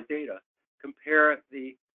standardized data, compare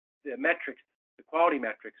the metrics, the quality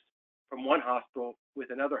metrics from one hospital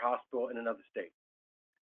with another hospital in another state.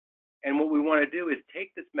 And what we want to do is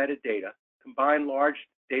take this metadata, combine large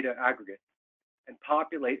data aggregates, and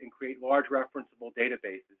populate and create large referenceable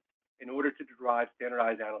databases in order to derive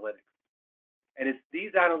standardized analytics. And it's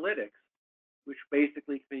these analytics which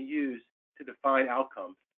basically can be used to define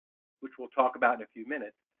outcomes, which we'll talk about in a few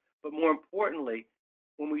minutes. But more importantly,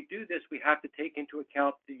 when we do this, we have to take into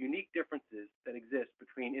account the unique differences that exist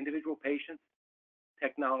between individual patients,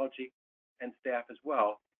 technology, and staff as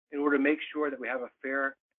well, in order to make sure that we have a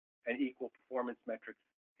fair and equal performance metrics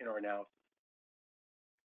in our analysis.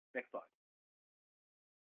 Next slide.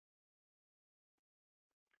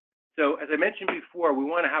 So as I mentioned before, we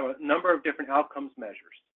want to have a number of different outcomes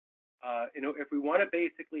measures. If we want to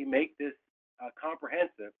basically make this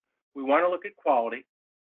comprehensive, we want to look at quality,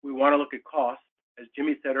 we want to look at cost. As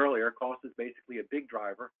Jimmy said earlier, cost is basically a big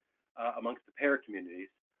driver amongst the payer communities.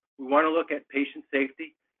 We want to look at patient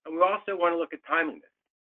safety, and we also want to look at timeliness.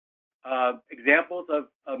 Examples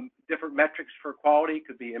of different metrics for quality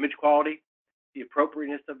could be image quality, the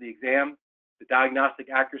appropriateness of the exam, the diagnostic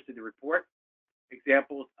accuracy of the report.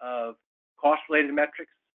 Examples of cost-related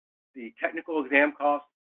metrics, the technical exam cost,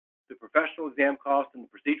 the professional exam cost, and the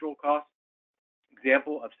procedural cost.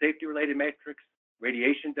 Example of safety-related metrics,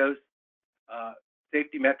 radiation dose,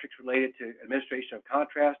 safety metrics related to administration of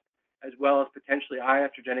contrast, as well as potentially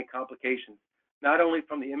iatrogenic complications, not only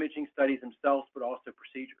from the imaging studies themselves, but also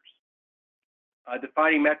procedures.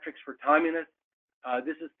 Defining metrics for timeliness.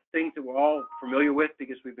 This is things that we're all familiar with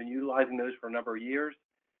because we've been utilizing those for a number of years.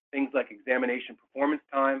 Things like examination performance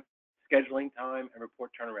time, scheduling time, and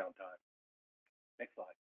report turnaround time. Next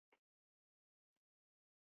slide.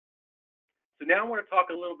 So now I want to talk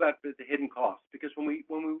a little bit about the hidden costs, because when we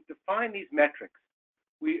define these metrics,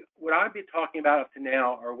 what I've been talking about up to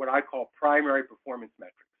now are what I call primary performance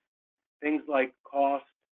metrics. Things like cost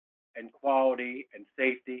and quality and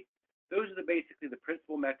safety. Those are basically the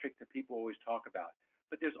principal metrics that people always talk about.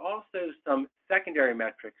 But there's also some secondary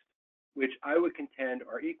metrics which I would contend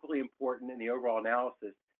are equally important in the overall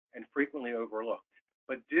analysis and frequently overlooked,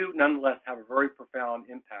 but do nonetheless have a very profound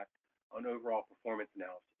impact on overall performance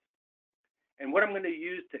analysis. And what I'm going to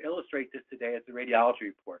use to illustrate this today is the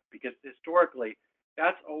radiology report, because historically,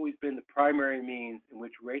 that's always been the primary means in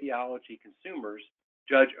which radiology consumers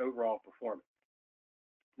judge overall performance.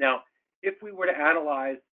 Now, if we were to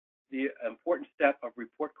analyze the important step of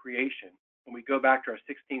report creation, when we go back to our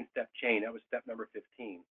 16-step chain, that was step number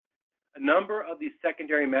 15, a number of these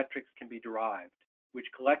secondary metrics can be derived, which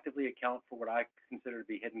collectively account for what I consider to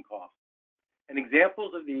be hidden costs. And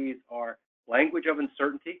examples of these are language of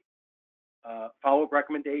uncertainty, follow-up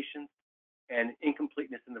recommendations, and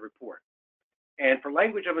incompleteness in the report. And for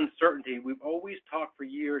language of uncertainty, we've always talked for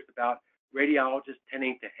years about radiologists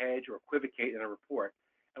tending to hedge or equivocate in a report.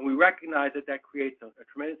 And we recognize that that creates a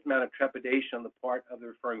tremendous amount of trepidation on the part of the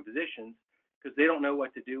referring physicians because they don't know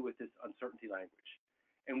what to do with this uncertainty language.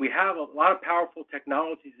 And we have a lot of powerful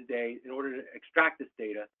technologies today in order to extract this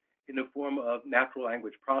data in the form of natural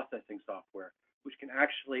language processing software, which can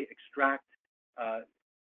actually extract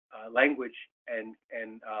language and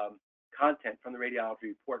content from the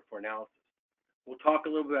radiology report for analysis. We'll talk a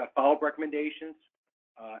little bit about follow-up recommendations,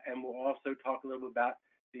 and we'll also talk a little bit about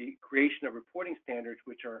the creation of reporting standards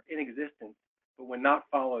which are in existence, but when not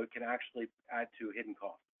followed can actually add to hidden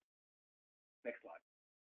costs. Next slide.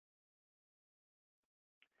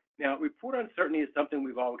 Now, report uncertainty is something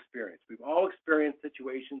we've all experienced. We've all experienced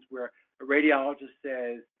situations where a radiologist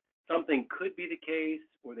says something could be the case,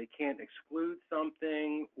 or they can't exclude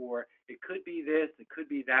something, or it could be this, it could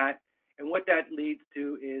be that. And what that leads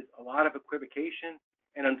to is a lot of equivocation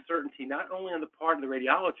and uncertainty, not only on the part of the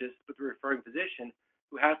radiologist, but the referring physician,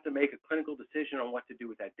 who has to make a clinical decision on what to do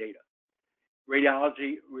with that data.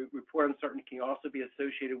 Radiology report uncertainty can also be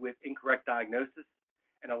associated with incorrect diagnosis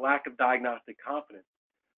and a lack of diagnostic confidence.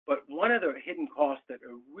 But one of the hidden costs that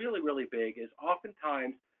are really, really big is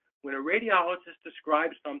oftentimes when a radiologist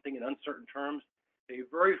describes something in uncertain terms, they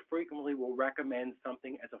very frequently will recommend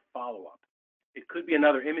something as a follow-up. It could be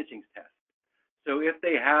another imaging test. So if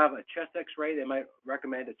they have a chest x-ray, they might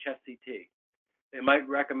recommend a chest CT. They might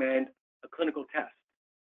recommend a clinical test.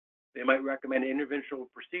 They might recommend an interventional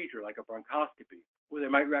procedure like a bronchoscopy, or they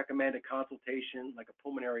might recommend a consultation like a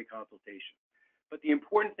pulmonary consultation. But the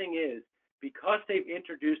important thing is, because they've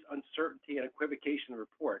introduced uncertainty and equivocation in the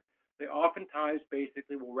report, they oftentimes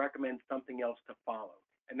basically will recommend something else to follow,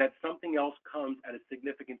 and that something else comes at a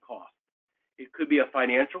significant cost. It could be a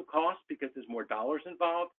financial cost because there's more dollars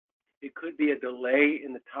involved. It could be a delay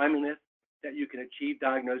in the timeliness that you can achieve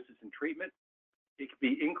diagnosis and treatment. It could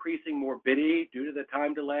be increasing morbidity due to the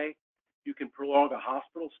time delay. You can prolong a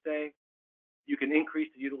hospital stay. You can increase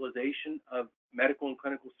the utilization of medical and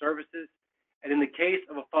clinical services. And in the case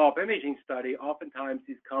of a follow-up imaging study, oftentimes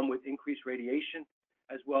these come with increased radiation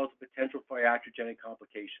as well as the potential for iatrogenic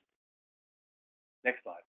complications. Next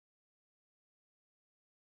slide.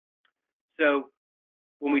 So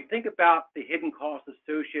when we think about the hidden costs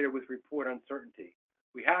associated with report uncertainty,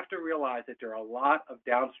 we have to realize that there are a lot of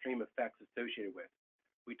downstream effects associated with it.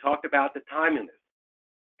 We talked about the timeliness.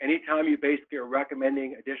 Anytime you basically are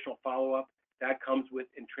recommending additional follow-up, that comes with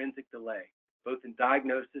intrinsic delay, both in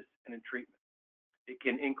diagnosis and in treatment. It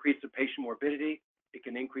can increase the patient morbidity. It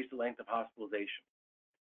can increase the length of hospitalization.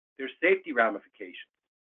 There's safety ramifications.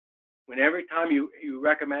 When every time you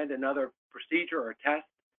recommend another procedure or test,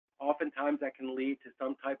 oftentimes that can lead to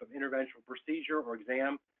some type of interventional procedure or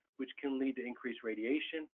exam, which can lead to increased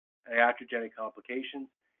radiation and iatrogenic complications.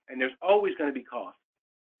 And there's always going to be costs.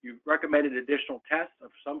 You've recommended additional tests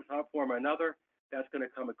of some form or another, that's going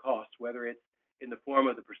to come at cost, whether it's in the form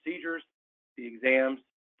of the procedures, the exams,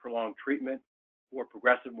 prolonged treatment, or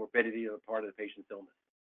progressive morbidity of a part of the patient's illness.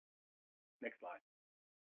 Next slide.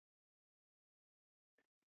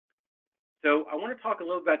 So I want to talk a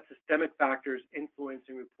little about systemic factors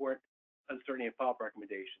influencing report uncertainty and follow-up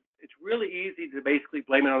recommendations. It's really easy to basically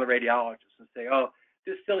blame it on the radiologist and say, oh,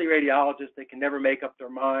 this silly radiologist, they can never make up their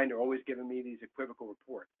mind. They're always giving me these equivocal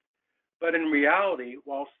reports. But in reality,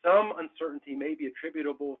 while some uncertainty may be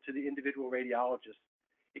attributable to the individual radiologist,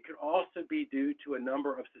 it could also be due to a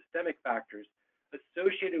number of systemic factors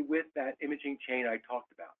associated with that imaging chain I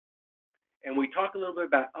talked about. And we talk a little bit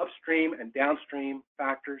about upstream and downstream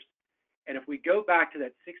factors. And if we go back to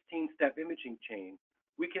that 16-step imaging chain,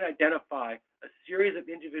 we can identify a series of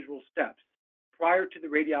individual steps prior to the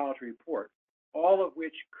radiology report, all of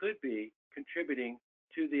which could be contributing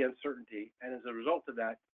to the uncertainty, and as a result of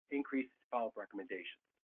that, increased follow-up recommendations.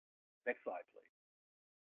 Next slide, please.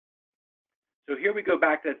 So here we go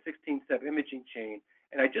back to that 16-step imaging chain,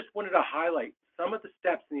 and I just wanted to highlight some of the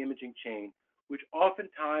steps in the imaging chain, which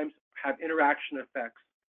oftentimes have interaction effects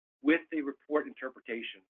with the report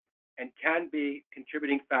interpretation and can be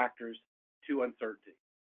contributing factors to uncertainty.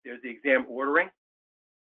 There's the exam ordering,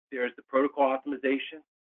 there's the protocol optimization,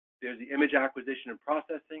 there's the image acquisition and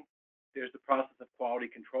processing, there's the process of quality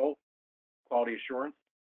control, quality assurance,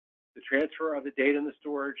 the transfer of the data in the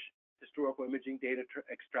storage, historical imaging data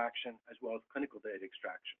extraction, as well as clinical data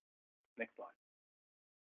extraction. Next slide.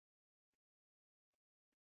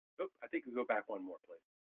 Oh, I think we go back one more, please.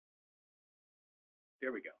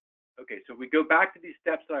 There we go. Okay, so if we go back to these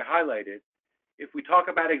steps that I highlighted, if we talk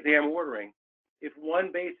about exam ordering, if one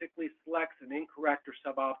basically selects an incorrect or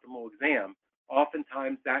suboptimal exam,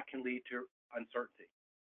 oftentimes that can lead to uncertainty.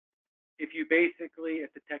 If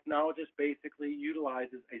the technologist basically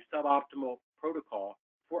utilizes a suboptimal protocol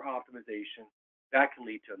for optimization, that can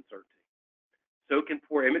lead to uncertainty. So can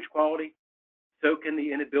poor image quality, so can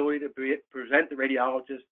the inability to present the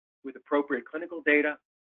radiologist with appropriate clinical data,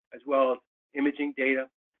 as well as imaging data.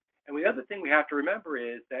 And the other thing we have to remember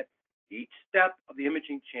is that each step of the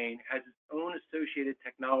imaging chain has its own associated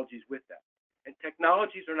technologies with that. And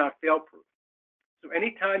technologies are not fail-proof. So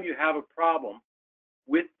anytime you have a problem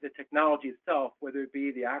with the technology itself, whether it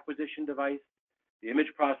be the acquisition device, the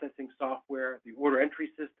image processing software, the order entry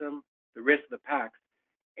system, the risk of the PACS,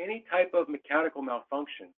 any type of mechanical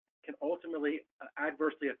malfunction can ultimately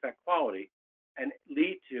adversely affect quality and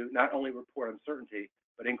lead to not only report uncertainty,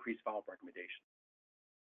 but increased follow-up recommendations.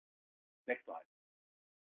 Next slide.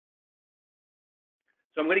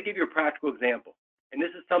 So I'm going to give you a practical example. And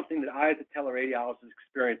this is something that I, as a teleradiologist,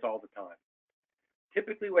 experience all the time.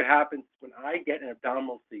 Typically what happens when I get an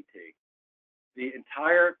abdominal CT, the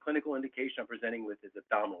entire clinical indication I'm presenting with is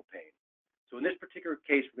abdominal pain. So in this particular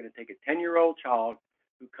case, we're going to take a 10-year-old child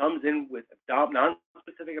who comes in with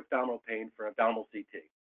non-specific abdominal pain for abdominal CT.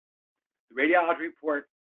 The radiology report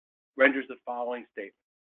renders the following statement: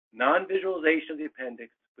 non-visualization of the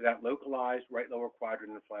appendix without localized right lower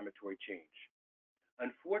quadrant inflammatory change.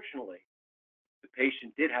 Unfortunately, the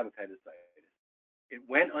patient did have appendicitis. It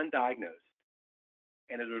went undiagnosed,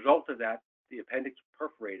 and as a result of that, the appendix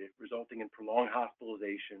perforated, resulting in prolonged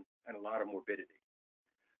hospitalization and a lot of morbidity.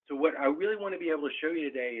 So what I really want to be able to show you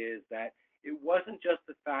today is that it wasn't just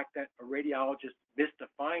the fact that a radiologist missed a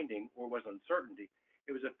finding or was uncertainty.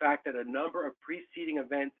 It was the fact that a number of preceding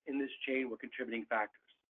events in this chain were contributing factors.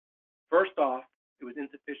 First off, it was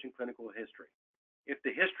insufficient clinical history. If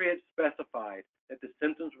the history had specified that the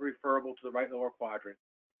symptoms were referable to the right lower quadrant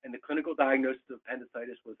and the clinical diagnosis of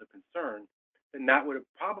appendicitis was a concern, then that would have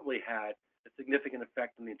probably had a significant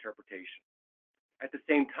effect on the interpretation. At the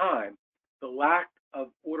same time, the lack of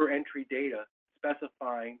order entry data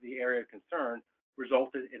specifying the area of concern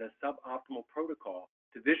resulted in a suboptimal protocol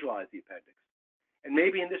to visualize the appendix. And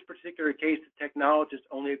maybe in this particular case, the technologist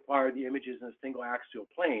only acquired the images in a single axial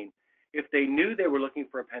plane. If they knew they were looking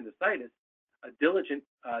for appendicitis, a diligent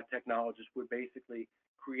technologist would basically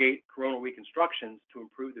create coronal reconstructions to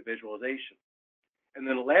improve the visualization. And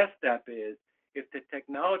then the last step is, if the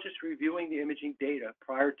technologist reviewing the imaging data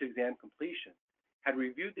prior to exam completion had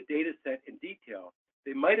reviewed the data set in detail,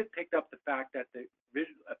 they might have picked up the fact that the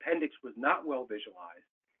appendix was not well visualized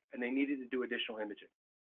and they needed to do additional imaging.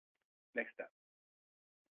 Next step.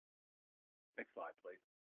 Next slide, please.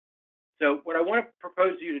 So what I want to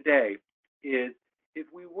propose to you today is, if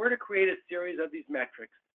we were to create a series of these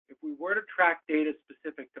metrics, if we were to track data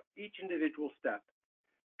specific to each individual step,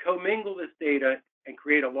 commingle this data and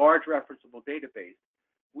create a large referenceable database,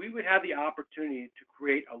 we would have the opportunity to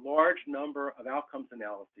create a large number of outcomes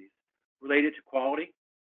analyses related to quality,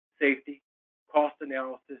 safety, cost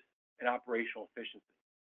analysis, and operational efficiency.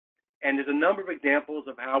 And there's a number of examples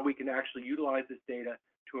of how we can actually utilize this data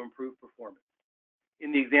to improve performance.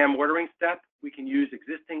 In the exam ordering step, we can use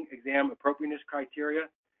existing exam appropriateness criteria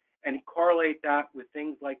and correlate that with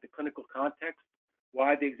things like the clinical context,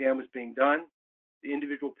 why the exam was being done, the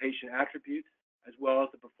individual patient attributes, as well as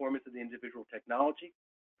the performance of the individual technology.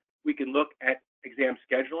 We can look at exam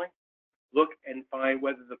scheduling, look and find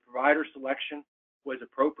whether the provider selection was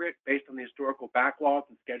appropriate based on the historical backlogs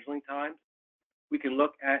and scheduling times. We can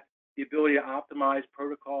look at the ability to optimize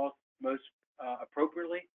protocols most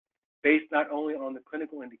appropriately based not only on the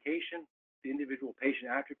clinical indication, the individual patient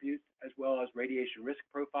attributes, as well as radiation risk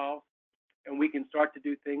profiles. And we can start to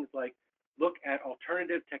do things like look at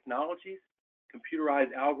alternative technologies,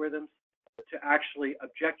 computerized algorithms, to actually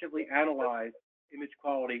objectively analyze image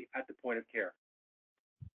quality at the point of care.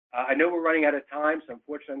 I know we're running out of time, so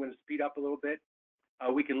unfortunately I'm going to speed up a little bit.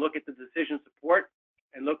 We can look at the decision support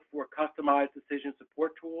and look for customized decision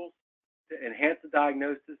support tools to enhance the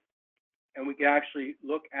diagnosis. And we can actually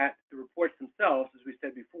look at the reports themselves, as we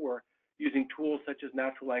said before, using tools such as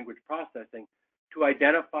natural language processing to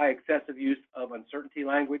identify excessive use of uncertainty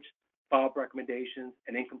language, follow-up recommendations,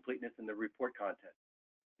 and incompleteness in the report content.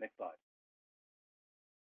 Next slide.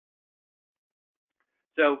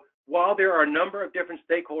 So while there are a number of different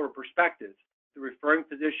stakeholder perspectives, the referring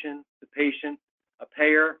physician, the patient, a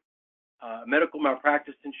payer, a medical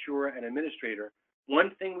malpractice insurer, and administrator,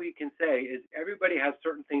 one thing we can say is everybody has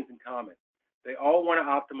certain things in common. They all want to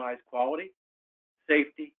optimize quality,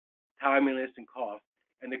 safety, timeliness, and cost.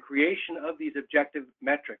 And the creation of these objective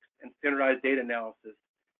metrics and standardized data analysis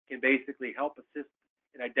can basically help assist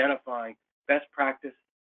in identifying best practice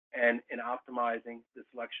and in optimizing the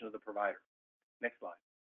selection of the provider. Next slide.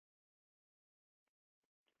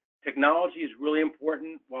 Technology is really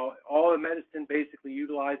important. While all of medicine basically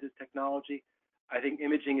utilizes technology, I think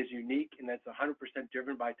imaging is unique and that's 100%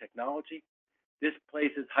 driven by technology. This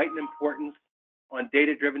places heightened importance on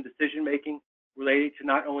data-driven decision-making related to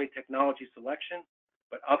not only technology selection,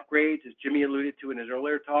 but upgrades, as Jimmy alluded to in his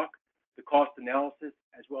earlier talk, the cost analysis,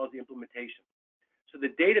 as well as the implementation. So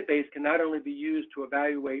the database can not only be used to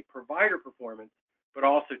evaluate provider performance, but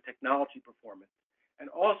also technology performance, and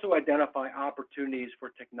also identify opportunities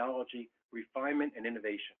for technology refinement and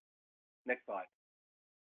innovation. Next slide.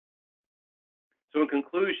 So in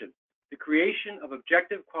conclusion, the creation of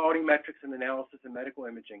objective quality metrics and analysis in medical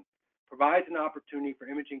imaging provides an opportunity for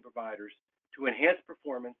imaging providers to enhance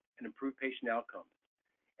performance and improve patient outcomes.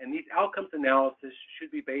 And these outcomes analysis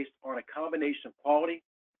should be based on a combination of quality,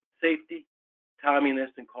 safety,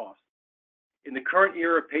 timeliness, and cost. In the current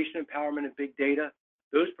era of patient empowerment and big data,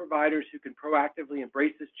 those providers who can proactively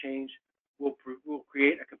embrace this change will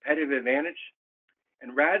create a competitive advantage.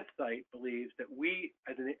 And RadSite believes that we,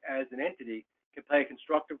 as an entity, can play a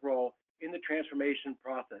constructive role in the transformation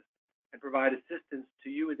process and provide assistance to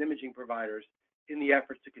you as imaging providers in the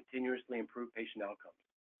efforts to continuously improve patient outcomes.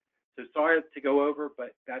 So sorry to go over,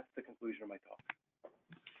 but that's the conclusion of my talk.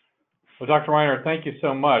 Well, Dr. Reiner, thank you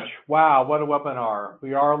so much. Wow, what a webinar.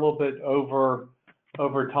 We are a little bit over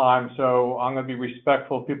time, so I'm going to be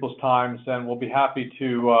respectful of people's times, and we'll be happy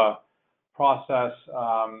to process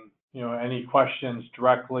any questions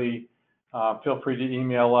directly. Feel free to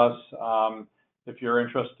email us if you're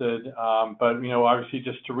interested. But obviously,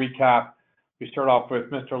 just to recap, we start off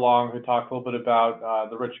with Mr. Long, who talked a little bit about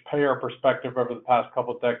the rich payer perspective over the past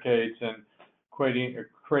couple of decades and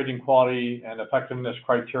creating quality and effectiveness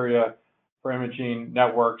criteria for imaging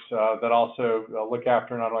networks that also look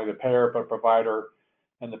after not only the payer, but provider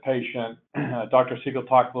and the patient. Dr. Siegel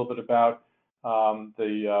talked a little bit about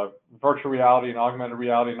the virtual reality and augmented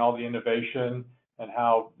reality and all the innovation and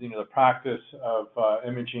how the practice of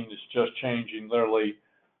imaging is just changing literally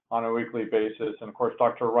on a weekly basis. And of course,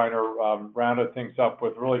 Dr. Reiner rounded things up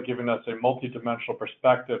with really giving us a multidimensional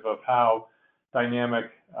perspective of how dynamic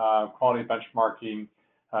quality benchmarking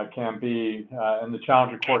can be. And the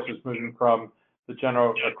challenge, of course, is moving from the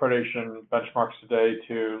general accreditation benchmarks today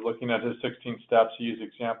to looking at his 16 steps. He used the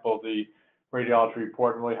example of the radiology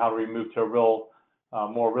report, really how do we move to a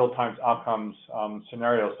more real-time outcomes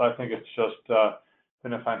scenario. So I think it's just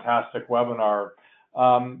been a fantastic webinar.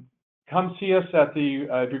 Come see us at the,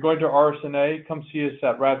 if you're going to RSNA, come see us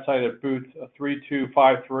at RadSite at booth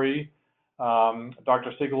 3253.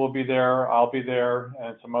 Dr. Siegel will be there, I'll be there,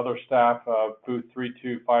 and some other staff, booth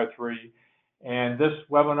 3253. And this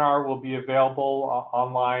webinar will be available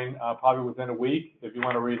online probably within a week if you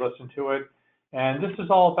want to re-listen to it. And this is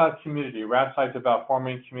all about community. RadSite's about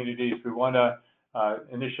forming communities. We want to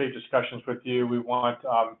initiate discussions with you. We want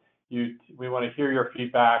we want to hear your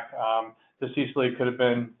feedback. This easily could have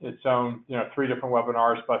been its own, 3 different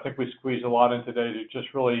webinars, but I think we squeezed a lot in today to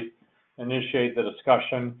just really initiate the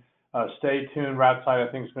discussion. Stay tuned. RadSite,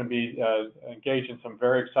 I think, is going to be engaged in some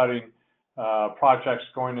very exciting projects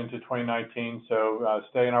going into 2019. So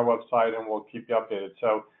stay on our website and we'll keep you updated.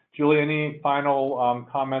 So Julie, any final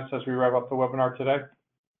comments as we wrap up the webinar today?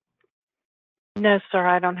 No, sir,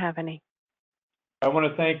 I don't have any. I want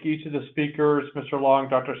to thank each of the speakers, Mr. Long,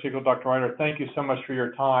 Dr. Siegel, Dr. Reiner. Thank you so much for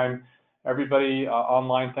your time. Everybody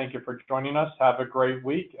online, thank you for joining us. Have a great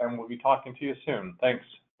week, and we'll be talking to you soon. Thanks.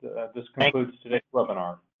 This concludes today's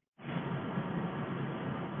webinar.